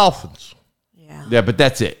knows the Dolphins. Yeah. Yeah, but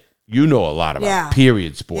that's it. You know a lot about Yeah.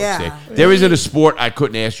 period sports. Yeah. There isn't a sport I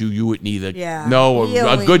couldn't ask you. You would neither Yeah. know He a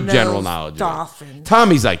only good knows general knowledge. of it. dolphins.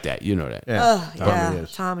 Tommy's like that. You know that. Yeah.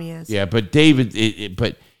 Tommy is. Yeah, but David,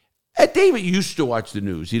 David used to watch the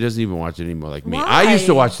news. He doesn't even watch it anymore like me. I used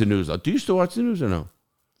to Why? watch the news. Do you still watch the news or no?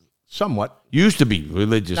 Somewhat. You used to be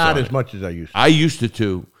religious. Not on as it. much as I used to. I used to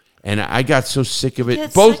too, and I got so sick of it.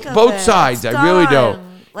 Get Both sick of both it. sides. It's I really don't.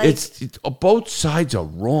 done. Like- it's both sides are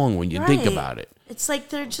wrong when you think Right. about it. It's like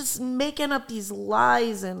they're just making up these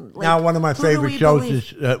lies and like, Now, one of my who do favorite we shows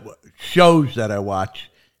believe? is shows that I watch,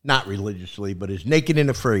 not religiously, but is Naked and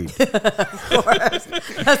Afraid.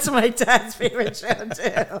 That's my dad's favorite show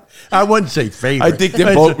too. I wouldn't say favorite. I think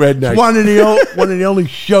they're It's- both rednecks. It's one of the only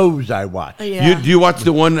shows I watch. Yeah. Do you watch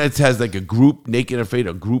the one that has like a group, Naked and Afraid,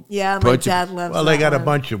 a group? Yeah, my bunch of- dad loves. Well, they that got a one.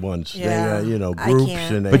 bunch of ones. Yeah. They, I groups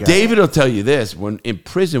can't. and they But got David will tell you this: when in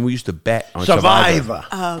prison, we used to bet on Survivor. Survivor.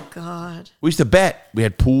 Oh God. We used to bet. We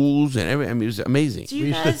had pools and everything. I mean, it was amazing. Do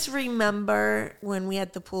you guys remember when we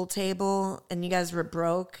had the pool table and you guys were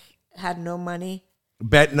broke, had no money,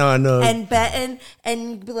 Betting on and betting, and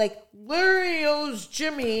you'd be like, Larry owes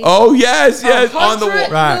Jimmy Oh yes, yes, on the wall.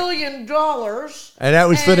 Right. $100 million. and that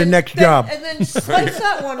was for the next job. And then slice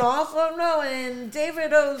that one off. Oh no! And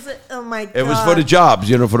David owes it. Oh my God! It was for the jobs,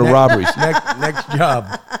 for the robberies. next job.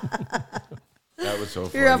 That was so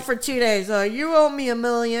funny. You're up for 2 days. You owe me $1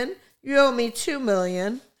 million. You owe me $2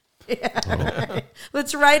 million. Yeah.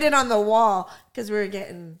 Let's write it on the wall because we were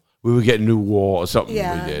getting. We were getting new wall or something.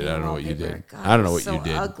 Yeah, we did. I don't know what you wallpaper. did. God, I don't know it what was you so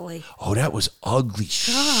did. ugly. Oh, that was ugly God,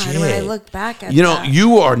 shit. when I look back at You that.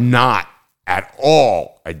 you are not at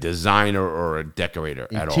all a designer or a decorator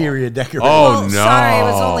at all. Interior decorator. Oh no! Sorry, I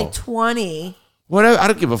was only 20 Whatever. I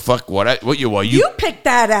don't give a fuck what you are. You picked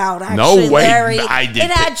that out, actually, No way, Larry. I did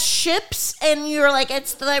It had pick- ships, and you were like,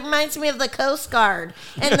 it reminds me of the Coast Guard.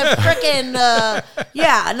 And the frickin',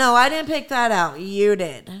 yeah, no, I didn't pick that out. You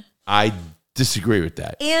did. I disagree with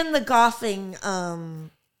that. And the golfing,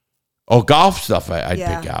 Golf stuff I'd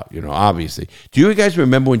Yeah. pick out, obviously. Do you guys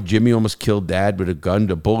remember when Jimmy almost killed Dad with a gun?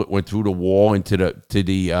 The bullet went through the wall into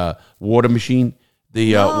the water machine.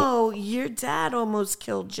 no, your dad almost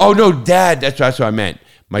killed Jimmy. Oh, no, Dad. That's what I meant.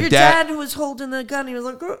 My Your dad was holding the gun. He was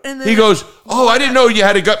like, "Oh," and then he goes, oh, I didn't know you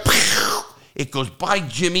had a gun. It goes by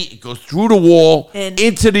Jimmy. It goes through the wall And-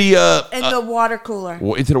 into the the water cooler.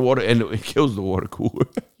 into the water, and it kills the water cooler.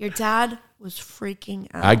 Your dad was freaking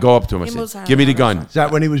out. I go up to him. I He almost said, had "Give me a the heart gun." Is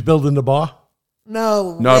that when he was building the bar?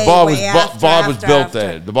 No, No, the bar was built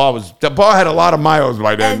there. The bar had a lot of miles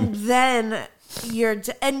by then. And then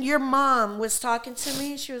your mom was talking to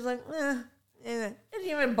me. She was like, it didn't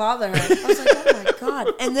even bother her. I was like, oh my god.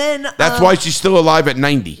 And then That's why she's still alive at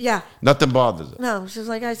 90. Yeah. Nothing bothers her. No, she's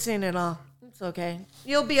like, I've seen it all. It's okay.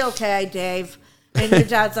 You'll be okay, Dave. And your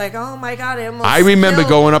dad's like, oh my god, I remember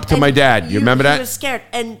going up to my dad. You remember that? He was scared,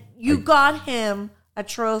 and you got him a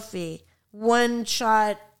trophy, one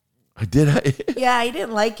shot. I did. Yeah, he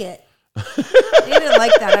didn't like it. He didn't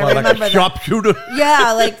like that. I remember Like a that. sharpshooter?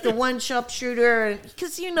 Yeah, like the one sharpshooter,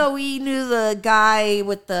 because he knew the guy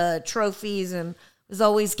with the trophies and was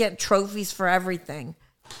always getting trophies for everything.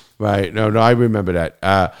 Right. No, I remember that.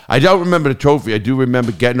 I don't remember the trophy. I do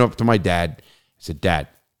remember getting up to my dad. I said, Dad,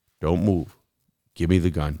 don't move. Give me the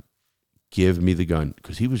gun. Give me the gun.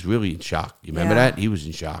 Because he was really in shock. You remember Yeah. that? He was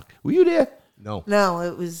in shock. Were you there? No,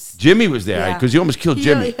 it was. Jimmy was there Yeah. because he almost killed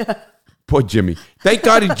Jimmy. Yeah. Poor Jimmy. Thank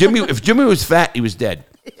God if Jimmy was fat, he was dead.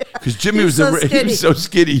 Because Jimmy was so he skinny. was so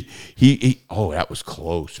skinny. He that was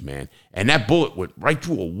close, man. And that bullet went right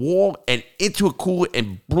through a wall and into a cooler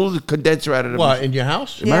and blew the condenser out of the What, in your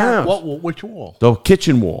house? In my house. Which wall? The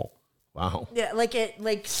kitchen wall. Wow. Yeah, like it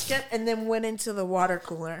stepped and then went into the water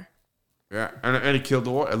cooler. Yeah, and it killed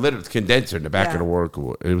the water. It lit the condenser in the back Yeah. of the water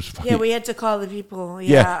cooler. It was funny. Yeah, we had to call the people.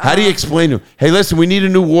 Yeah. How do you explain to them? Hey, listen, we need a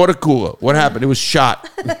new water cooler. What happened? It was shot.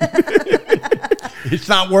 It's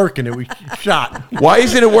not working. It was shot. Why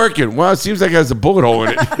isn't it working? Well, it seems like it has a bullet hole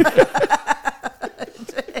in it.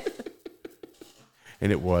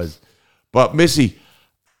 And it was. But, Missy,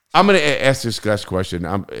 I'm going to ask this last question.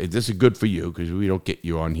 This is good for you because we don't get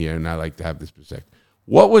you on here, and I like to have this perspective.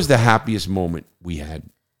 What was the happiest moment we had?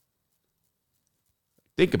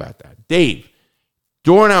 Think about that. Dave,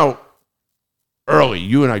 during our early,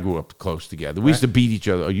 you and I grew up close together. We used to beat each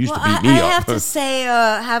other, or used to beat me I up. have to say,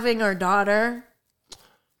 having our daughter.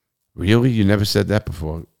 Really? You never said that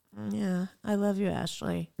before? Yeah, I love you,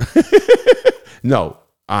 Ashley. No,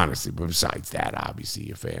 honestly. But besides that, obviously,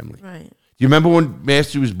 your family. Right. Do you remember when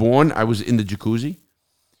Master was born? I was in the jacuzzi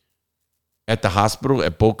at the hospital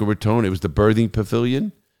at Boca Raton. It was the birthing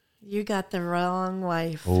pavilion. You got the wrong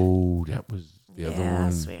wife. Oh, that was the other Yeah,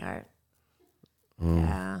 one. sweetheart. Oh.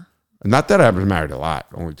 Yeah. Not that I was married a lot,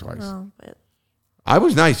 only twice. No, but I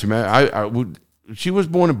was nice. Man. She was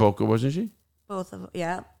born in Boca, wasn't she? both of them.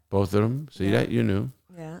 Yeah. Both of them. See that? You knew.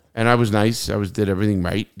 Yeah. And I was nice. Did everything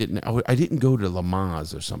right. I didn't go to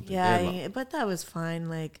Lamaze or something. Yeah, but that was fine.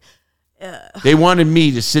 Like, They wanted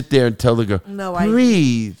me to sit there and tell the girl, No,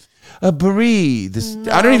 breathe, breathe.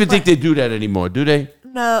 I don't even think they do that anymore, do they?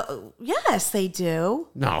 no, yes, they do.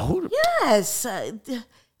 No. Yes.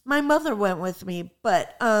 My mother went with me,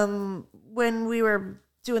 but when we were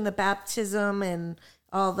doing the baptism and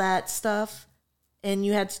all that stuff, and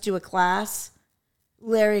you had to do a class,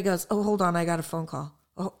 Larry goes, "Oh, hold on, I got a phone call."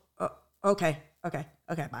 Oh, okay,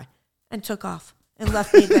 bye, and took off and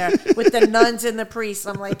left me there with the nuns and the priests.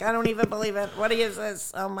 I'm like, I don't even believe it. What is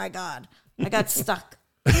this? Oh my God, I got stuck.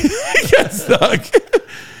 Got stuck.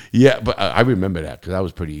 Yeah, but I remember that because I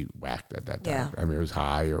was pretty whacked at that time. Yeah. I mean, it was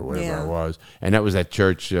high or whatever Yeah. it was. And that was at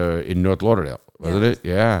church in North Lauderdale, wasn't it?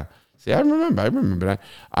 Yeah. See, I remember that.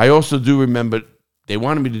 I also do remember they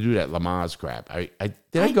wanted me to do that Lamaze crap. I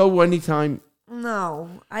go anytime? No,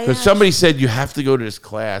 Because somebody said you have to go to this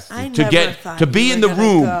class I to never thought to you be were in the gonna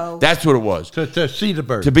room. go. That's what it was. To see the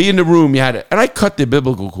bird. To be in the room, you had to. And I cut the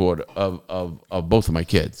biblical cord of both of my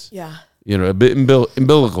kids. Yeah. You know,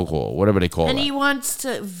 umbilical cord, whatever they call And it. he wants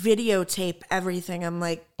to videotape everything. I'm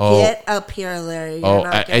like, Oh. get up here, Larry. You're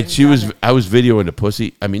not and getting done. I was videoing the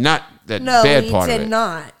pussy. I mean, not that No, bad he part of did it.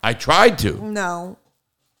 not. I tried to. No.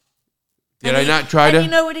 Did And I not try and to? you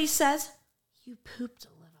know what he says? You pooped a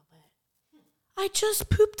little bit. I just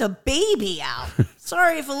pooped a baby out.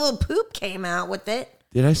 Sorry if a little poop came out with it.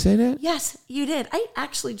 Did I say that? Yes, you did. I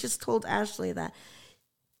actually just told Ashley that.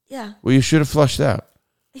 Yeah. Well, you should have flushed out.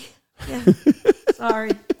 Yeah. Sorry.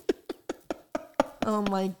 Oh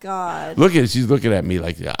my God. Look at it. She's looking at me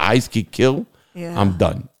like the eyes could kill. Yeah. I'm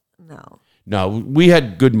done. No. No, we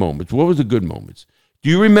had good moments. What was the good moments? Do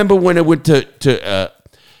you remember when I went to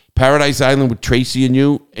Paradise Island with Tracy and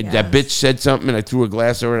you, and that bitch said something, and I threw a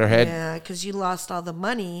glass over her head? Yeah, because you lost all the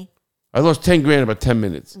money I lost $10,000 in about 10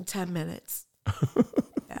 minutes. in 10 minutes.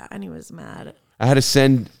 Yeah, and he was mad. I had to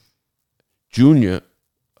send Junior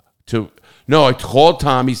to. No, I called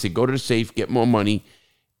Tommy, said go to the safe, get more money,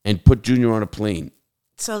 and put Junior on a plane.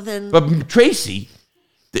 So then, But Tracy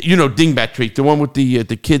You know, Dingbat Tracy, the one with the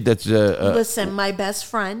kid that's Listen, my best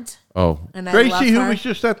friend. Oh, And I love Tracy, who her. was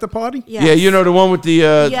just at the party? Yes. yeah, you know the one with the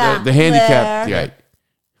handicap Blair. guy.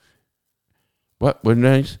 What? We're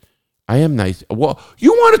nice. I am nice. Well,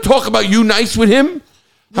 you want to talk about you nice with him?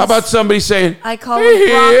 How about somebody saying I call him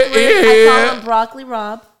broccoli. I call him Broccoli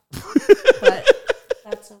Rob. But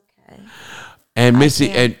that's okay. And Missy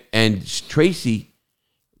can't. and Tracy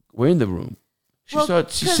were in the room. She said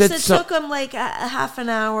it something. took him like a half an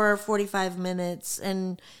hour, 45 minutes,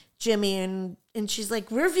 and Jimmy and she's like,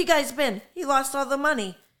 "Where have you guys been?" He lost all the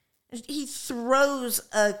money. He throws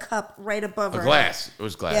a cup right above her. Glass. It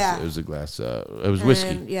was glass. Yeah. It was a glass. It was whiskey.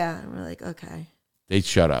 And, and we're like, okay. They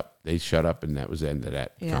shut up, and that was the end of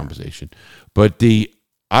that Yeah. conversation. But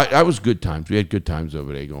I was good times. We had good times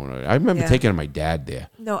over there going on. I remember taking my dad there.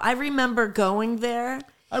 No, I remember going there.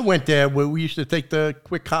 I went there where we used to take the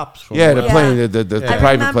quick hops. From Yeah, the plane, the I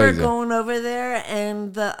private remember planes. there. going over there,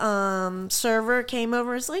 and the server came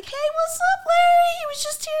over. and was like, "Hey, what's up, Larry? He was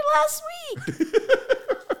just here last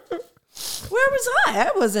week." Where was I?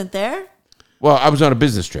 I wasn't there. Well, I was on a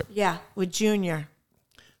business trip. Yeah, with Junior.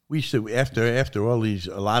 We used to after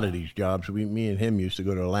a lot of these jobs. Me and him used to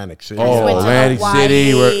go to Atlantic City. Oh, went to Atlantic Hawaii.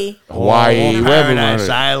 City, Hawaii, or wherever we Paradise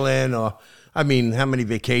wanted. Island, or I mean, how many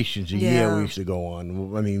vacations a year Yeah. we used to go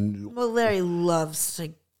on? I mean, Well, Larry loves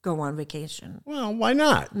to go on vacation. well, why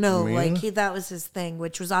not? No, I mean, that was his thing,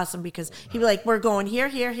 which was awesome because he'd be like, "We're going here,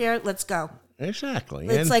 here, here. Let's go." exactly.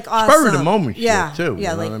 It's And like awesome. spur of the moment, yeah, shit, too.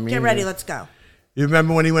 yeah. you know Like, what I mean? get ready, let's go. You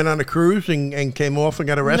remember when he went on a cruise and came off and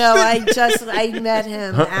got arrested? No, I met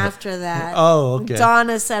him after that. Oh, okay.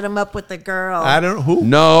 Donna set him up with the girl. I don't who.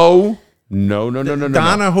 No.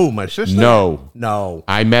 Donna who? My sister? No.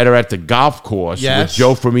 I met her at the golf course Yes. with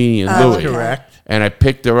Joe Fermini and Louis. Correct. And I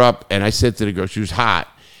picked her up, and I said to the girl, she was hot,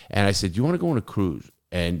 and I said, "You want to go on a cruise?"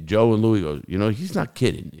 And Joe and Louis goes, "You know, he's not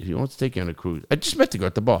kidding. He wants to take you on a cruise." I just met the girl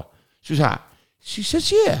at the bar. She was hot. She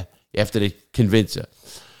says, "Yeah." After they convince her.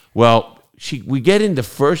 Well, we get in the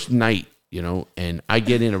first night, you know, and I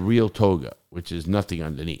get in a real toga, which is nothing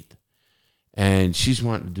underneath. And she's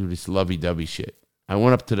wanting to do this lovey-dovey shit. I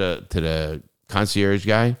went up to the concierge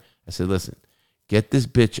guy. I said, "Listen, get this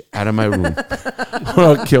bitch out of my room or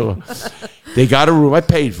I'll kill her." They got a room. I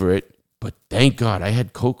paid for it. But thank God I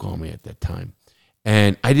had coke on me at that time.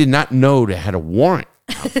 And I did not know they had a warrant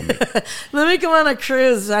out for me. Let me go on a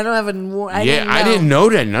cruise. I don't have a. I didn't know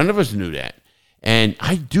that. None of us knew that. And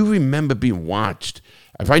I do remember being watched.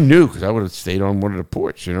 If I knew, because I would have stayed on one of the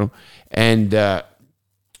ports, you know. And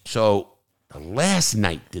so the last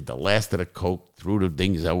night, did the last of the coke, threw the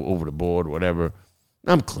things out over the board, whatever.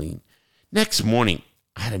 I'm clean. Next morning,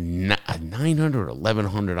 I had a $900 or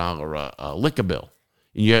 $1,100 liquor bill.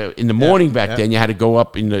 In the morning back then, you had to go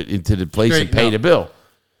up into the place and pay the bill.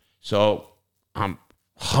 So I'm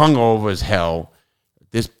hungover as hell.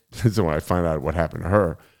 This is when I find out what happened to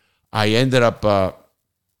her. I ended up,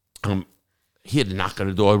 he had to knock on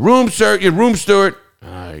the door. "Room, sir, your room steward."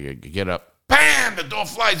 I get up. Bam! The door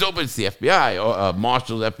flies open. It's the FBI, or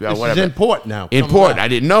Marshals, FBI, This whatever. is in port now. In Coming port. back. I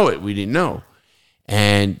didn't know it. We didn't know.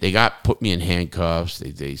 And they put me in handcuffs.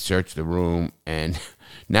 They searched the room. And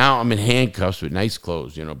now I'm in handcuffs with nice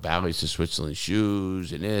clothes, you know, Bally's to Switzerland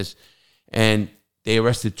shoes and this. And they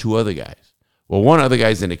arrested 2 other guys. Well, one other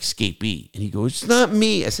guy's an escapee. And he goes, "It's not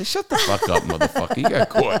me." I said, "Shut the fuck up, motherfucker. You got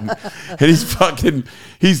caught." And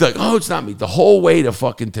he's like, "Oh, it's not me." The whole way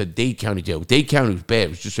to Dade County Jail. Dade County was bad. It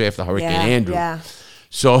was just after Hurricane Andrew. Yeah.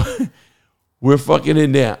 So we're fucking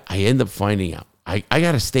in there. I end up finding out. I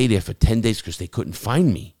got to stay there for 10 days because they couldn't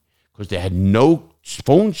find me. Because they had no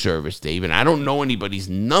phone service, Dave. And I don't know anybody's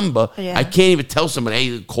number. Yeah. I can't even tell somebody,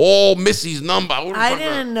 "Hey, call Missy's number." I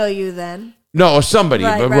didn't know you then. No, or somebody,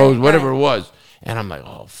 Right, but right, Rose, whatever right. it was. And I'm like,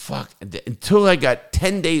 "Oh, fuck." Until I got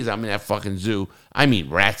 10 days, I'm in that fucking zoo. I mean,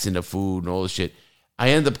 rats in the food and all this shit. I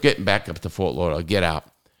end up getting back up to Fort Lauderdale. I get out.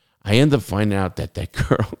 I end up finding out that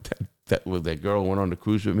girl, that girl went on the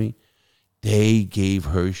cruise with me. They gave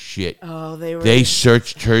her shit. Oh, They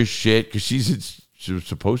searched her shit because she was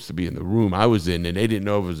supposed to be in the room I was in, and they didn't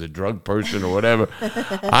know if it was a drug person or whatever.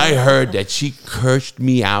 I heard that she cursed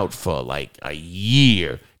me out for like a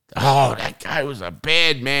year. "Oh, that guy was a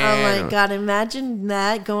bad man." Oh my God! Imagine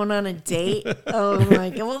that going on a date. Oh my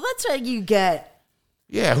God! Well, that's what you get.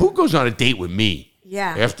 Yeah, who goes on a date with me?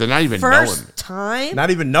 Yeah. After not even knowing me. First time. Not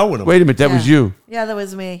even knowing him. Wait a minute, that was you. Yeah, that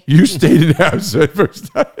was me. You stayed in the house the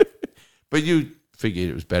first time. But you figured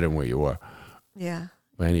it was better than where you were. Yeah.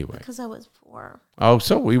 But anyway. Because I was poor. Oh,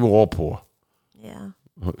 so we were all poor. Yeah.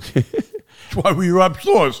 That's why we were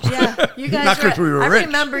upstairs. Yeah, you guys. Not 'cause we were I rich.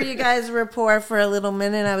 remember you guys were poor for a little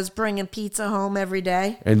minute. I was bringing pizza home every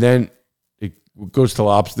day. And then It goes to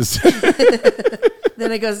lobsters.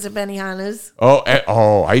 Then it goes to Benihana's.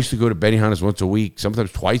 I used to go to Benihana's once a week,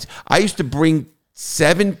 sometimes twice. I used to bring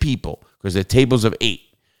 7 people because they're tables of 8,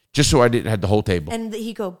 just so I didn't have the whole table. And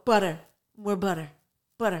he'd go, butter, more butter,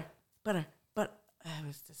 butter, butter, butter. That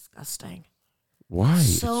was disgusting. Why?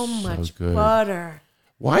 So much butter.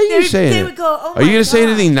 Why are you saying they it? would go, oh are you my going to say God.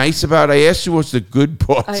 anything nice about it? I asked you what's the good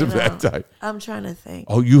parts I of know. that time. I'm trying to think.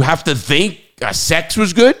 Oh, you have to think? Sex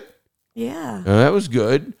was good? Yeah. That was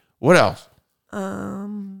good. What else?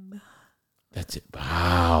 That's it.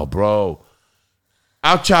 Wow, bro.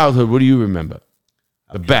 Our childhood, what do you remember?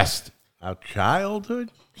 The best. Our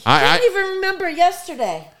childhood? I didn't even remember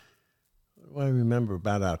yesterday. What do I remember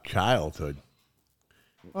about our childhood?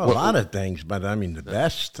 Well, a lot of things, but I mean the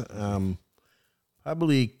best.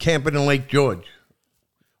 Probably camping in Lake George.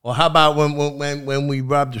 Or how about when we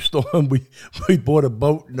robbed the store and we bought a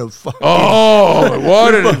boat and a fucking... Oh,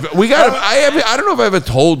 what we got! I don't know if I ever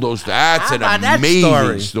told those. That's an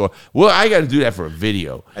amazing story. Well, I got to do that for a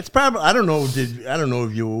video. It's probably I don't know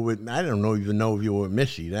if you were with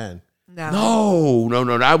Missy then.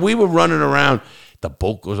 No. We were running around. The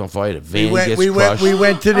boat goes on fire. The van gets crushed. We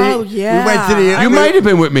went to the. Oh, yeah. We went to the. You might have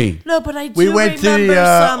been with me. No, but I do We went to remember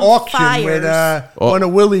the some auction fires. with one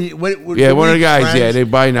of Willie. With one of the guys. friends, Yeah, they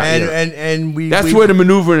buy now. And we. That's where the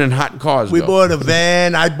maneuvering in hot cars. We go. bought a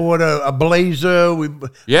van. I bought a Blazer.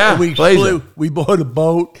 Blazer. We bought a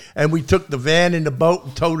boat, and we took the van and the boat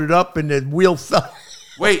and towed it up, and the wheel fell.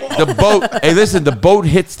 Wait, the boat. Hey, listen, the boat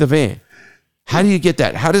hits the van. How do you get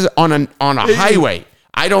that? How does it on a highway?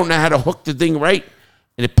 I don't know how to hook the thing right.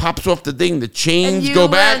 And it pops off the thing, the chains go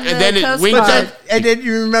back, and then it wings up. And then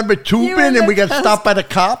you remember tubing, and we got stopped by the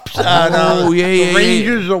cops. The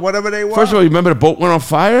Rangers or whatever they were. First of all, you remember the boat went on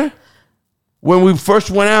fire? When we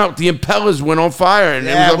first went out, the impellers went on fire, and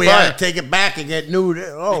it was on we fire. had to take it back and get new.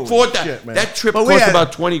 Oh, shit, man. That trip cost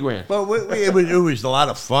about $20,000. But it was a lot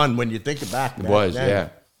of fun when you think it back. It was, yeah.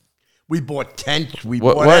 We bought tents. We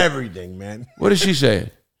bought everything, man. What is she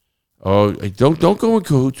saying? Oh, don't go in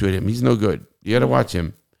cahoots with him. He's no good. You got to watch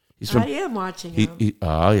him. I am watching him. You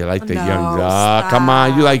like the No, young guys. stop. Come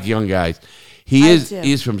on, you like young guys. He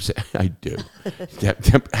is from. I do.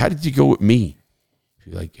 How did you go with me? If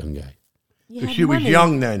you like young guys. She was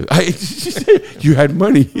young then. You had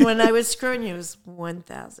money. When I was screwing you, it was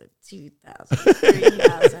 1,000, 2,000,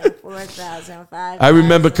 3,000, 4,000, 5,000. I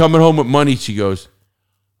remember coming home with money. She goes,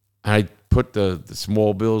 I put the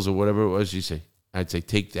small bills or whatever it was. I'd say,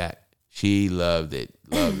 take that. She loved it.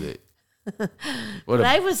 But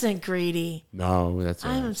I wasn't greedy. No, that's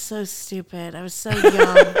all right. I'm so stupid. I was so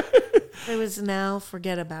young. It was now,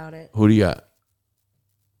 forget about it. Who do you got?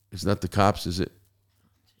 It's not the cops, is it?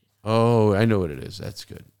 Oh, I know what it is. That's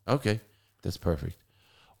good. Okay, that's perfect.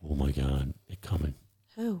 Oh my God, they're coming.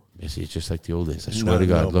 Who? Missy, it's just like the old days. I swear to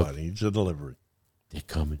God, look, it's a delivery. they're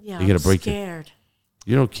coming. Yeah, they're gonna I'm break scared.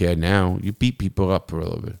 You don't care now. You beat people up for a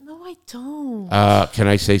little bit. No, I don't. Can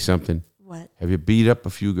I say something? What? Have you beat up a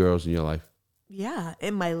few girls in your life? Yeah,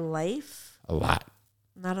 in my life, A lot.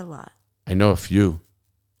 not a lot. I know a few.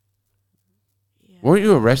 Yeah. Weren't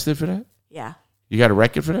you arrested for that? Yeah. You got a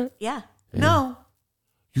record for that? Yeah. No.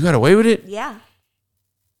 You got away with it? Yeah.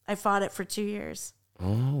 I fought it for 2 years.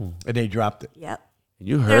 Oh. And they dropped it. Yep.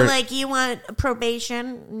 You They're heard. like, you want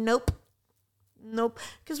probation? Nope.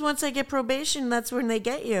 Because once I get probation, that's when they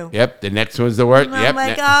get you. Yep, the next one's the worst. And I'm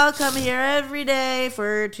like, I'll come here every day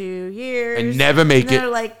for 2 years. And never make and they're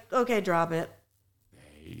it. like, okay, drop it.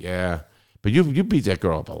 Yeah. But you beat that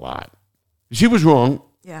girl up a lot. She was wrong.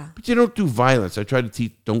 Yeah. But you don't do violence. I try to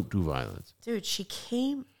teach don't do violence. Dude, she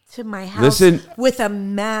came to my house with a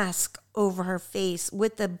mask over her face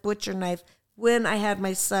with a butcher knife when I had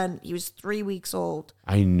my son. He was 3 weeks old.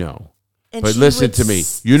 I know. And But she listen would to me.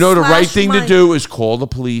 You know the right slash thing to do is call the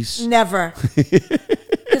police. Never.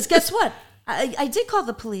 Because guess what? I did call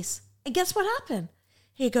the police. And guess what happened?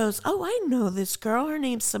 He goes, oh, I know this girl. Her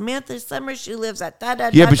name's Samantha Summers. She lives at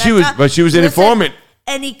da-da-da-da-da. Yeah, but she was an informant.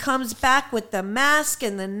 And he comes back with the mask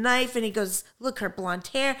and the knife, and he goes, look, her blonde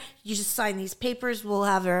hair. You just sign these papers. We'll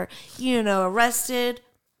have her, arrested.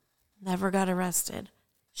 Never got arrested.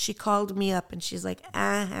 She called me up, and she's like,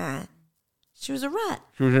 She was a rat.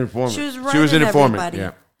 She was an informant. She was an running informant. everybody.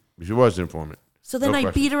 Yeah, she was an informant. So then No I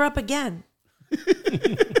question. beat her up again.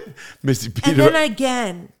 Missy beat And her then up.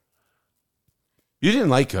 again. You didn't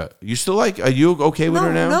like her. You still like? Are you okay with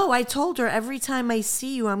her now? No, I told her every time I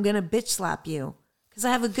see you, I'm going to bitch slap you. Because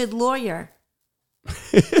I have a good lawyer.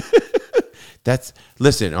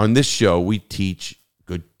 Listen, on this show, we teach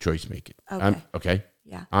good choice making. Okay. Okay?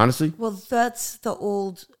 Yeah. Honestly? Well, that's the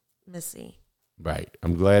old Missy. Right.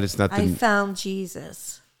 I'm glad it's not the... I found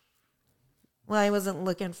Jesus. Well, I wasn't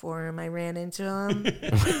looking for him. I ran into him,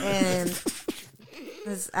 and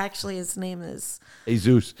his name is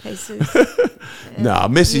Jesus. Jesus. No,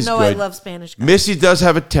 Missy's you know good. I love Spanish guys. Missy does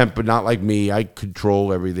have a temper, not like me. I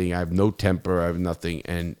control everything. I have no temper. I have nothing.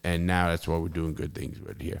 And now that's why we're doing good things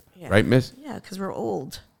right here. Yeah. Right, Miss? Yeah, because we're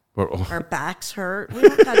old. We're old. Our backs hurt. We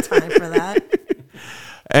don't got time for that.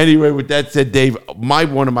 Anyway, with that said, Dave,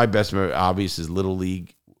 one of my best memories, obviously, is Little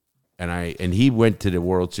League. And he went to the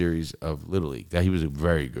World Series of Little League. He was a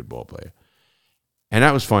very good ball player. And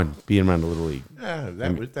that was fun, being around the Little League. Yeah,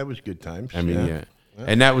 that was good times. I mean, yeah.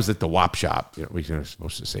 And that was at the Wop Shop. We were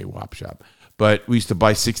supposed to say Wop Shop. But we used to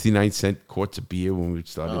buy 69-cent quarts of beer when we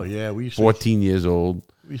started. Oh, yeah. We used 14 years old.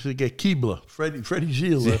 We used to get Keebler, Freddie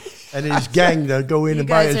Zieler, and his gang to go in and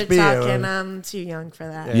buy us beer. You guys are talking, I'm too young for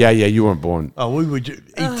that. Yeah, you weren't born. Oh, we were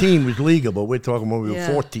 18 was legal, but we're talking when we were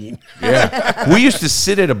 14. Yeah. We used to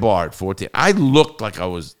sit at a bar at 14. I looked like I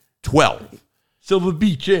was 12. Silver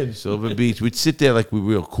Beach Inn. Silver Beach. We'd sit there like we were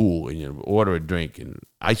real cool and order a drink. And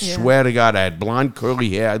I swear to God, I had blonde curly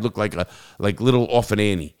hair. I looked like little Orphan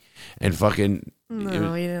Annie. And fucking...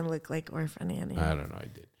 No, you didn't look like Orphan Annie. I don't know. I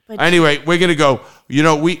did. Anyway, we're going to go.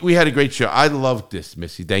 We had a great show. I loved this,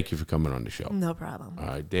 Missy. Thank you for coming on the show. No problem. All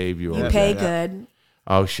right, Dave, you pay good.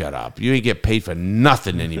 Oh, shut up. You ain't get paid for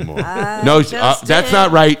nothing anymore. No, that's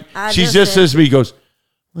not right. She just says to me, goes,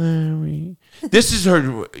 Larry. This is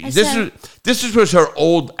her. This was her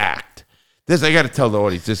old act. I got to tell the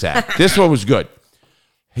audience this act. This one was good.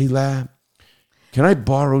 Hey, lad, can I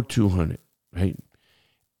borrow $200? Right?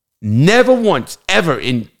 Never once, ever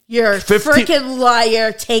in You're a freaking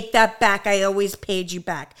liar. Take that back. I always paid you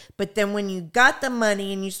back. But then when you got the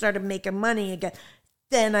money and you started making money again,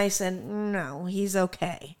 then I said, no, he's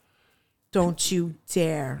okay. Don't you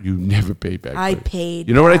dare. You never paid back. I paid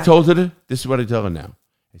You know what I back. told her? This is what I tell her now.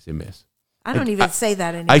 I said, Miss. I don't even say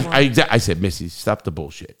that anymore. I said, Missy, stop the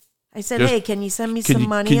bullshit. I said, Just- hey, can you send me some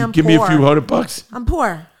money? Can you I'm give poor. me a few $100? I'm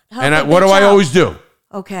poor. Help And a what do bitch I out. always do?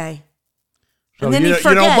 Okay. So And then he you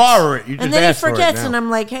forgets. don't borrow it. You just and then he ask for it forgets, now. and I'm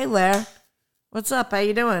like, hey, Lair, what's up? How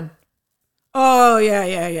you doing? Oh,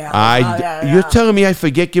 yeah. You're telling me I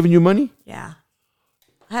forget giving you money? Yeah.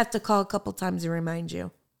 I have to call a couple times to remind you.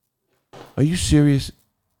 Are you serious?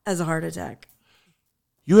 As a heart attack.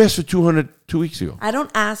 You asked for $200 2 weeks ago. I don't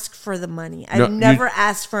ask for the money. No, I've never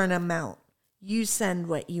asked for an amount. You send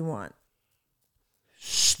what you want.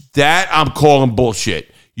 That I'm calling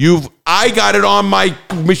bullshit. I got it on my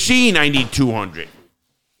machine. I need $200.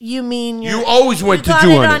 You mean You always went to got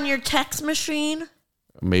 $200. it on your text machine?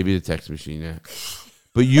 Maybe the text machine, yeah.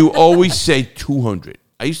 But you always say $200.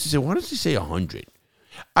 I used to say, why don't you say $100?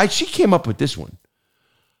 She came up with this one.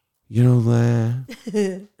 I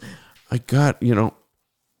got,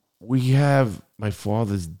 we have my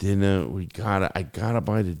father's dinner. I gotta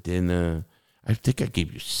buy the dinner. I think I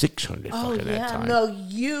gave you $600 fucking that time. No,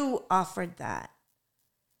 you offered that.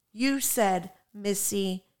 You said,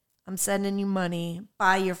 Missy, I'm sending you money.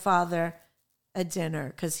 Buy your father a dinner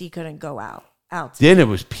because he couldn't go out. Dinner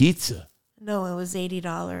was pizza. No, it was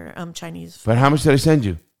 $80 Chinese food. But how much did I send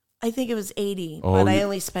you? I think it was $80, Oh, but I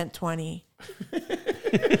only spent $20.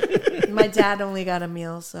 My dad only got a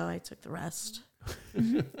meal, so I took the rest.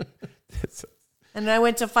 And I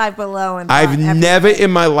went to Five Below. And I've never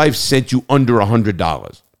in my life sent you under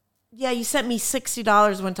 $100. Yeah, you sent me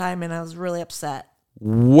 $60 one time, and I was really upset.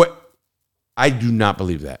 What? I do not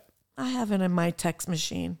believe that. I have it in my text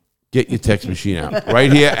machine. Get your text machine out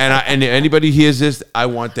right here, and anybody hears this, I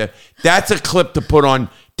want that. That's a clip to put on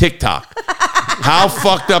TikTok. How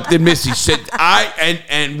fucked up did Missy sit?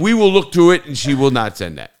 And we will look through it, and she will not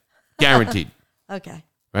send that, guaranteed. Okay.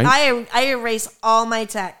 Right? I erase all my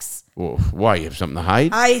texts. Well, why? You have something to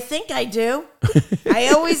hide? I think I do. I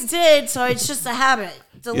always did, so it's just a habit.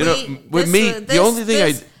 Delete. The only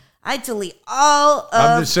thing I delete all of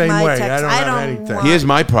I'm the same my way. texts. I don't have anything. want- Here's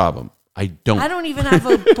my problem. I don't. I don't even have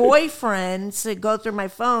a boyfriend to go through my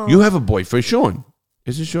phone. You have a boyfriend, Sean.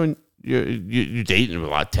 Isn't Sean? You're dating him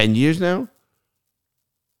about 10 years now.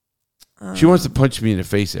 She wants to punch me in the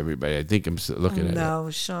face. Everybody, I think I'm looking at it.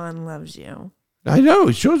 No, Sean loves you. I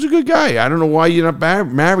know. Sean's a good guy. I don't know why you're not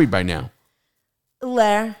married by now.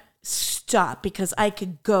 Lair, stop, because I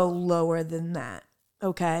could go lower than that.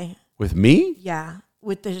 Okay? With me? Yeah,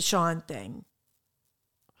 with the Sean thing.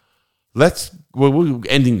 We're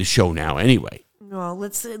ending the show now anyway. Well,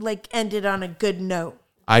 let's end it on a good note.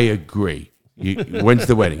 I agree. When's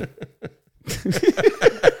the wedding?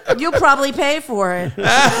 You'll probably pay for it.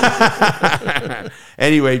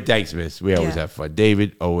 Anyway, thanks, Miss. We always have fun.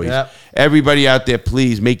 David, always. Yep. Everybody out there,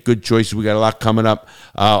 please make good choices. We got a lot coming up.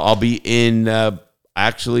 I'll be in,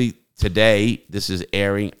 actually, today, this is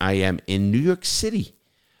airing. I am in New York City.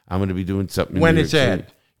 I'm going to be doing something in When New it's York aired.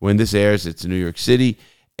 City. When this airs, it's New York City.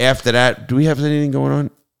 After that, do we have anything going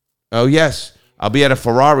on? Oh, yes. I'll be at a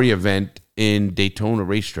Ferrari event in Daytona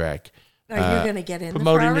Racetrack. Are you going to get in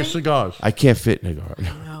Promoting the the Ferrari? cigars. I can't fit in a car.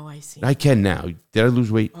 Oh, I see. I can now. Did I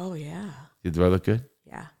lose weight? Oh, yeah. Do I look good?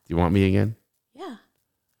 Yeah. Do you want me again? Yeah.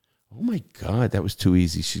 Oh, my God. That was too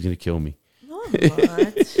easy. She's going to kill me. No,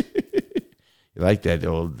 what? You like that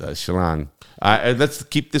old shlang. Let's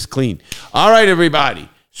keep this clean. All right, everybody.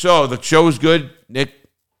 So the show's good. Nick,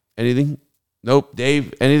 anything? Nope.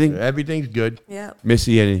 Dave, anything? Everything's good. Yeah.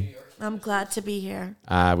 Missy, anything? I'm glad to be here.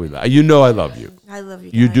 You know I love you. I love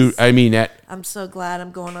you guys. You do. I mean that. I'm so glad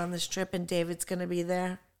I'm going on this trip and David's going to be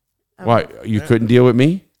there. Why? You couldn't deal with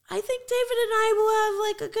me? I think David and I will have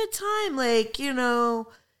like a good time. Like, you know.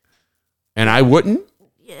 And I wouldn't?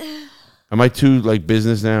 Yeah. Am I too like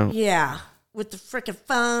business now? Yeah. With the freaking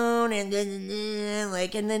phone and then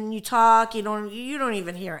like, and then you talk, you don't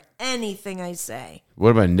even hear anything I say. What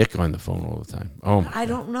about Nick on the phone all the time? Oh my I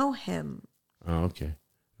don't know him. Oh, okay.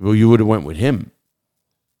 Well, you would have went with him.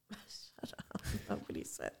 Shut up. Nobody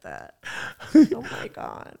said that. Oh my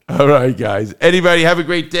God. All right, guys. Anybody have a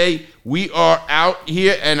great day. We are out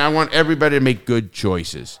here, and I want everybody to make good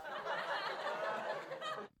choices.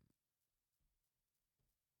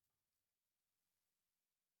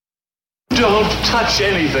 Don't touch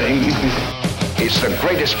anything. It's the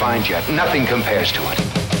greatest find yet. Nothing compares to it.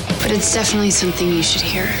 But it's definitely something you should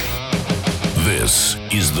hear. This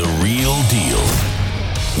is The Real Deal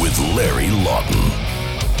with Larry Lawton.